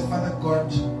pray and say, Father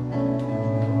God,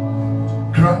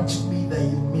 grant me the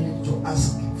humility to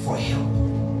ask for help.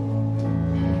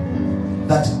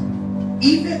 That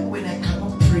even when I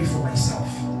cannot pray for myself,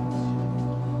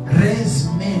 raise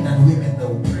men and women that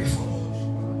will pray for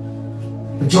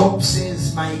me. Job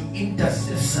says, my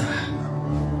intercessor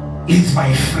is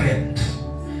my friend.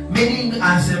 Meaning,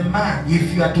 as a man,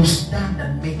 if you are to stand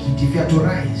and make it, if you are to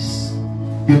rise,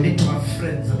 you need to have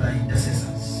friends that are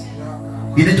intercessors.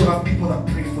 You need to have people that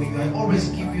pray for you. I always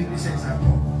give you this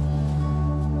example.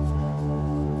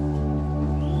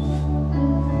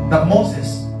 That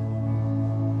Moses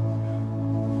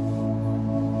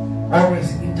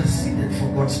always interceded for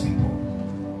God's people,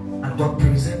 and God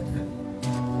preserved them.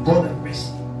 God had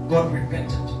mercy. God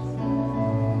repented.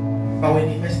 But when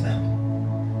he messed up,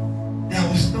 there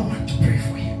was no one to pray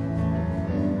for him.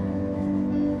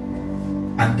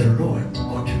 And the Lord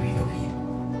got rid of him.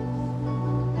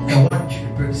 I want you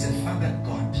to pray and say, Father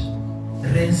God,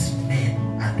 raise men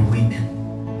and women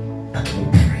that will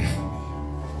pray for me.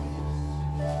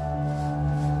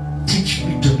 Teach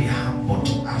me to be humble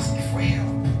to ask for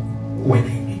help when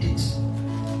I need it.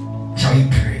 Shall we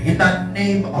pray? In the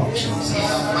name of Jesus. In the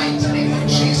mighty name of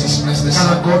Jesus Christ, the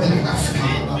Son of God, we ask you to be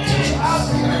humble to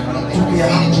ask for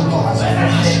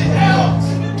help.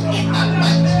 in the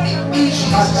mighty name of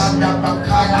Jesus.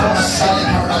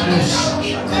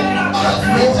 That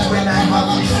Lord, when I have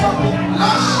trouble,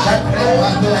 that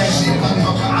Lord, when I see my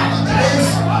place,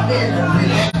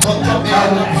 I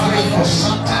will pray for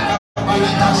something.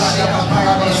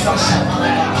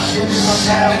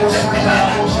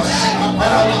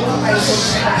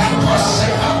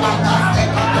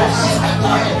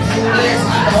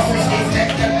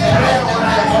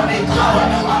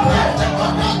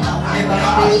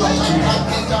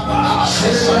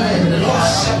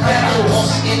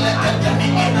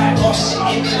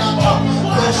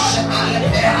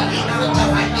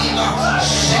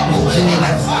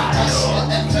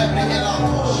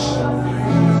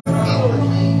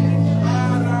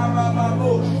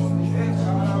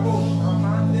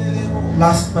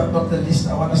 Last but not the least,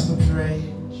 I want us to pray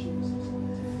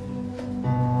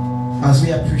as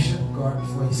we appreciate God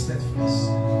for his faithfulness.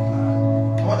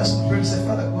 I want us to pray and say,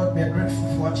 Father God, we are grateful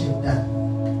for what you have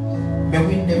done. May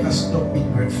we never stop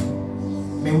being grateful.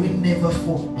 May we never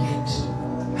forget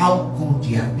how good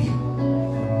you have been.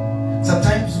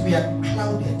 Sometimes we are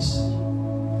clouded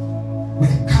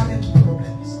with current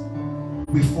problems.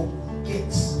 We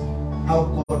forget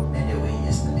how God made a way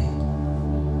yesterday.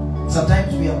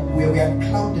 Sometimes we are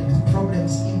clouded with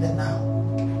problems in the now.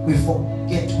 We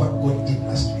forget what God did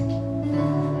last week.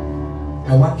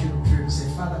 I want you to pray and say,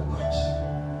 Father God,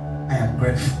 I am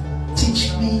grateful.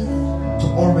 Teach me to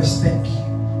always thank you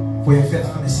for your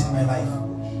faithfulness in my life.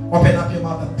 Open up your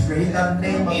mouth and pray in the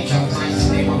name of Jesus. In the mighty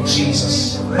name of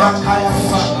Jesus. Thank you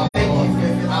for your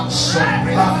I'm so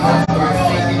grateful for your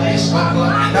faithfulness, oh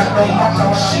God. that no matter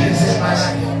what happens in my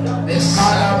life,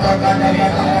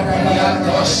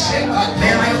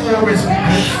 may I always be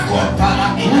grateful.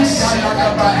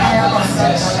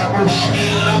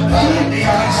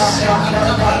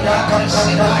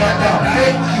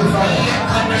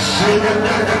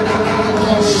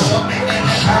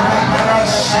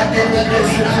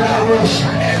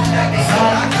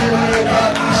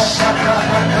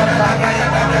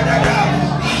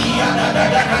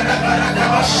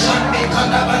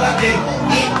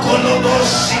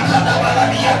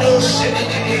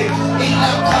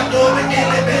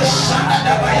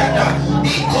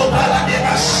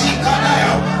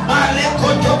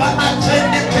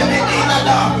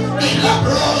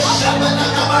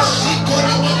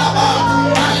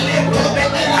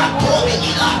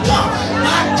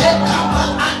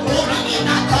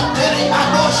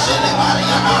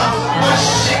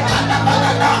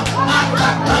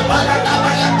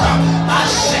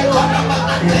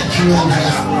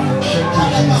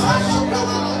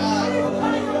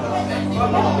 I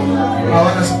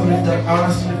want us to lift up our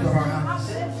hands.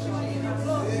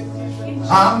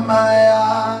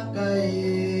 Amaya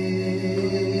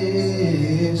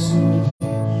Yesu,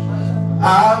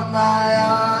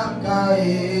 Amaya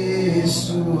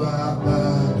Yesu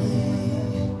abadi,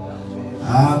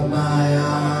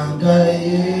 Amaya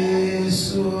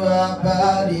Yesu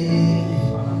abadi,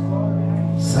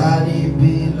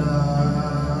 Salibila.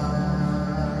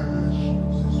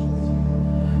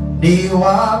 Ni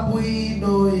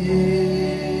wabwino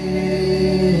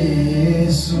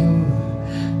Yesu,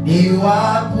 ni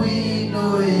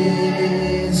wabwino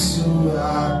Yesu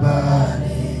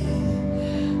abale,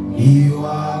 ni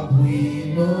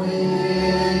wabwino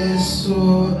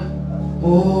Yesu,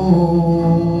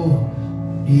 oh,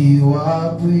 ni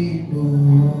wabwino.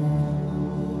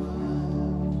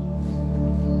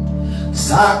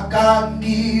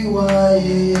 Sakangiwa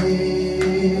Yesu,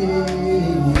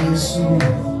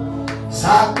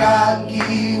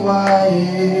 sakangiwa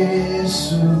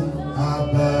Yesu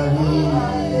abali,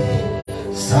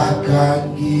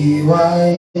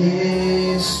 sakangiwa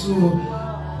Yesu,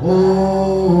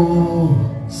 oh,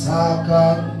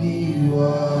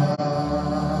 sakangiwa.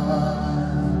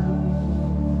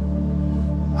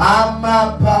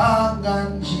 Amapanga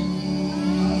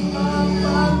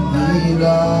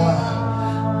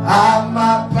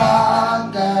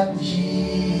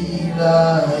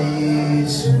Amapanganjira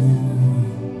Yesu,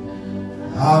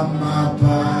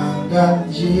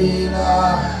 Amapanganjira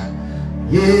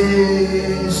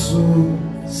Yesu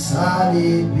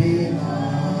salibina.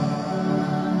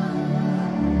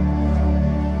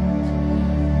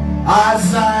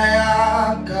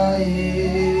 Azayaka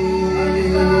Yesu,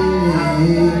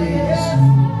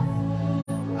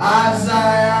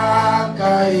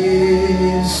 Azayaka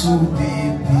Yesu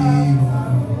bibiro,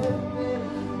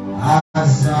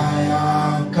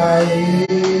 Azayaka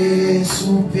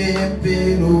Yesu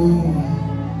bibiro,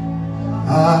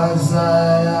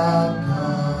 Azayaka.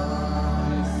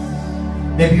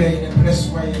 Maybe you're in a place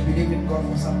where you believe in God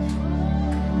for something.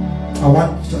 I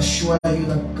want to assure you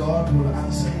that God will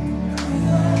answer you.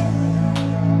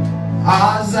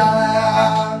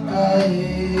 Azayaka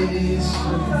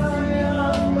Yesu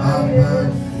abadi,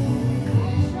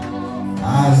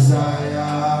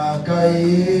 Azayaka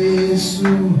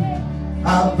Yesu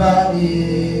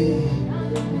abadi,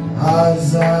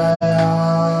 Azayaka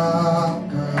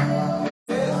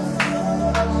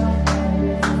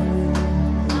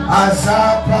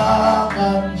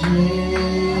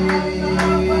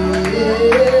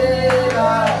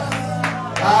Azapanganjira,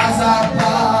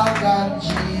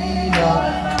 Azapanganjira,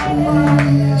 oh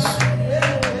Yesu,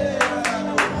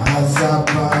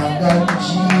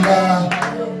 Azapanganjira,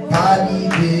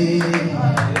 palibe,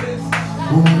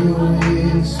 oh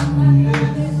Yesu,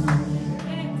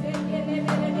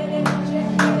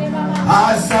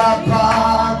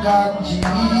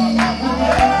 Azapanganjira,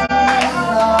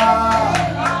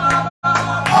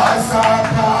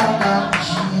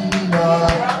 Azapanganjira,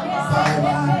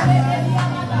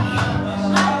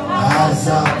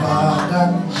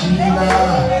 Azapanganjira,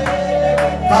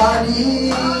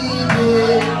 palibe,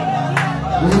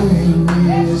 oh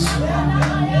Yesu,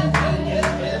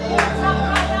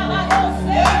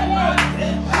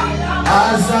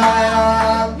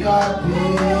 Azayaka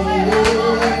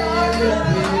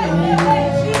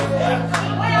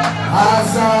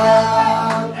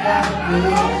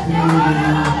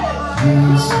Azayaka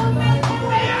Yesu,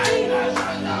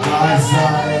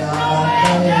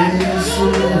 Azayaka Yesu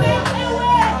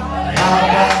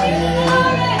abadi,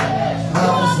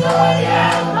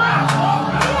 Azayaka.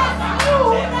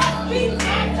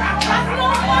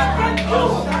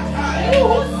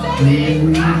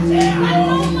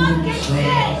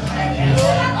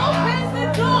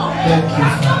 Thank you,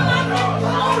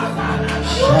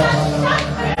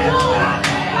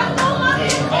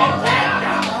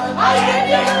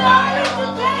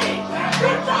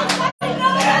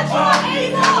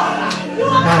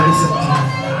 now listen to me.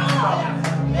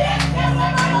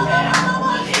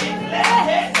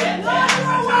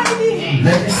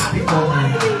 Let me speak over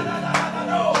you.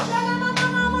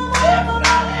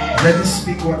 Let me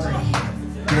speak what I hear.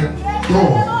 The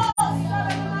door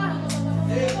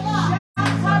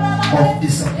of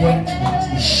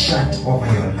disappointment is shut over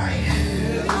your life.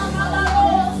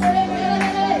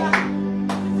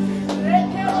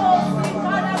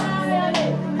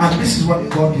 And this is what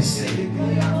God is saying.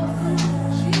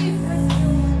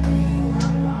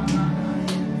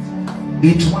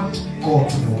 It won't go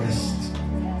to the west.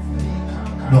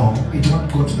 No, it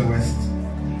won't go to the west.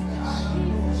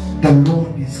 The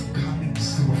Lord is coming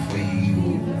through for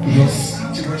you. Your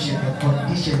situation, your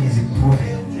condition is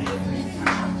improving.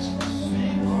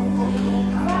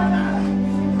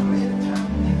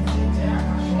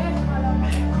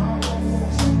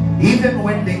 Even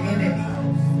when the enemy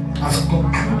has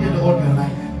concluded all your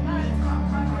life,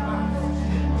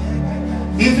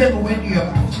 even when you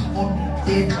are put on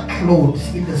dead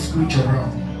clothes in the spiritual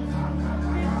realm,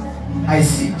 I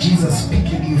see Jesus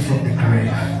picking you from the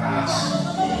grave.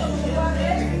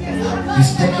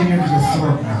 He's taking you to the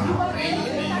throne now.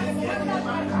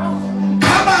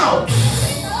 Come out!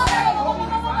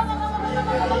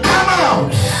 Come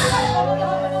out!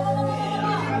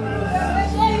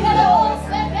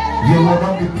 You will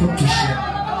not be put to shame.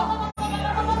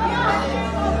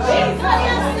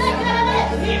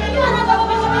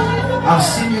 I've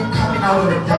seen you coming out of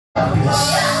the darkness.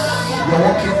 You're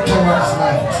walking towards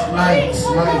light, light,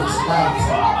 light, light.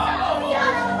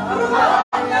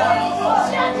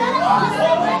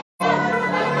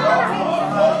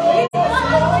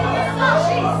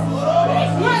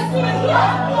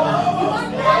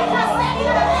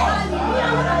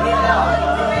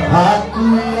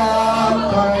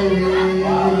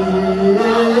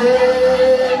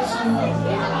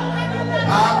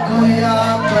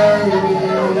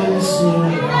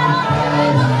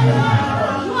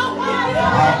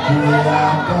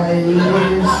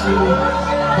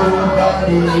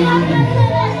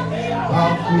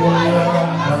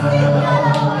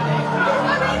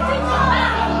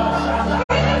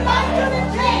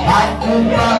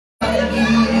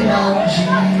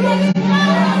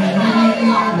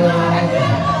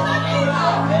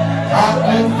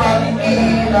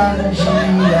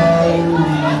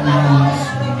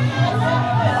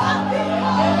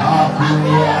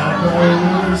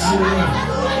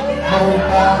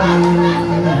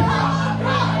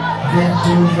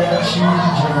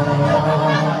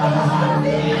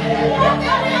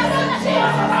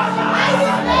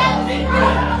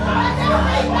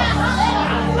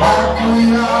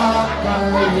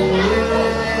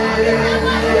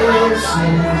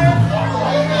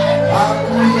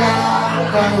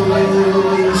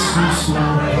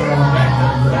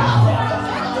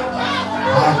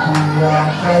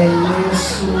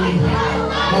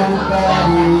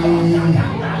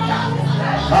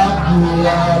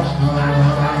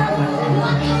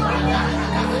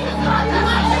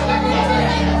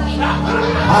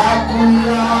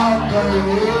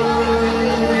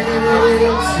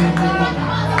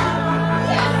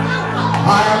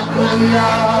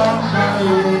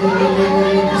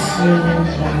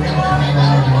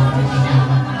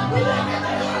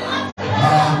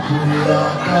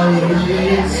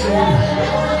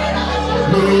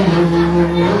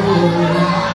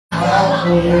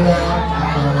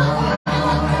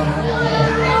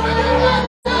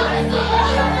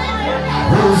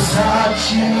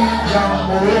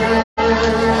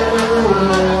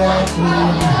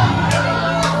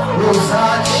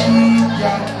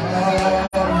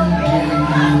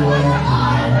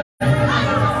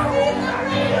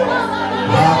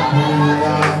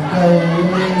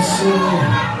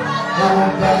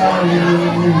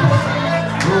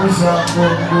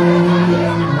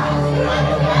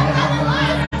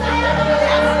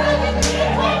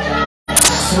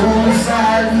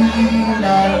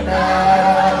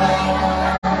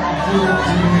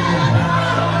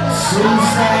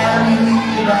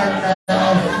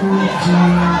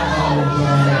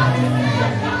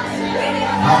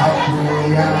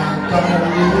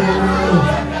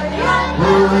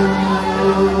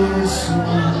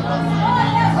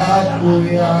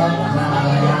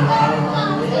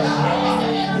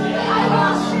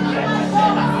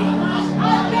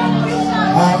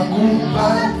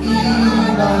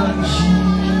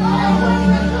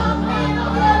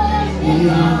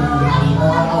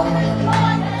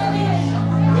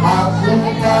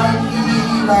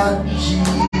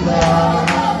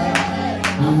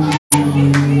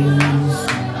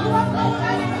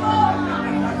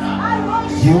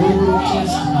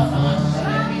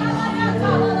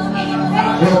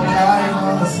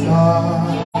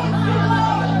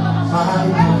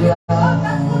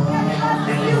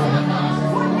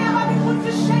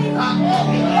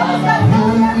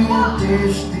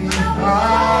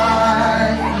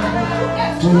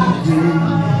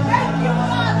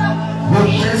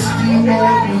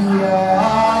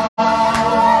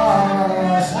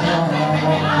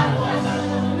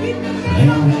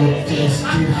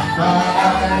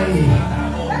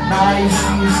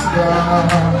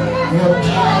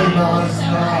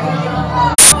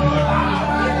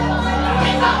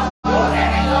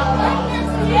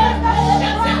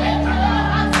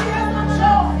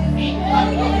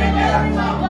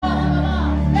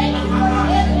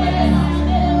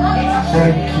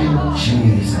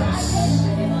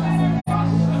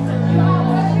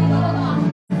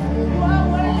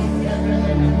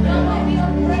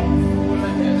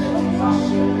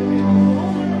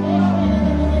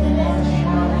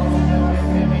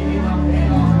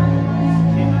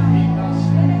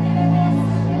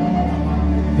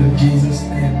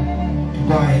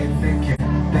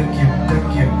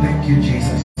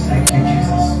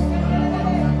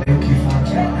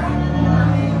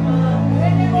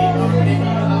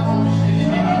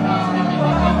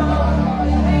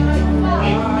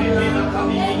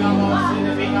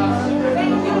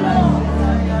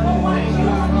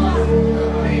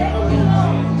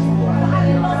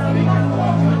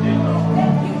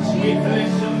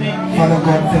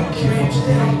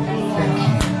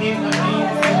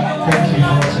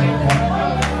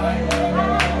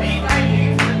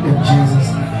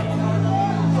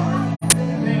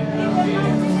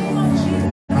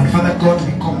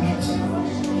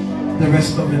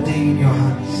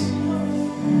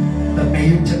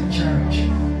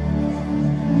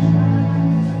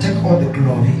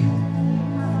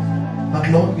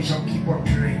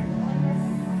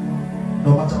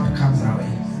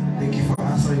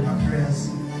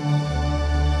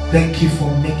 Thank you for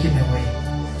making a way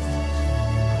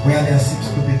where there seems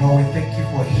to be no way. Thank you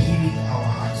for healing our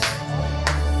hearts.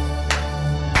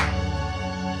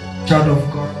 Child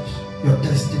of God, your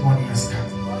testimony has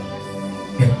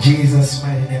come. In Jesus'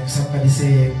 mighty name, somebody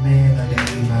say amen and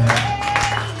amen.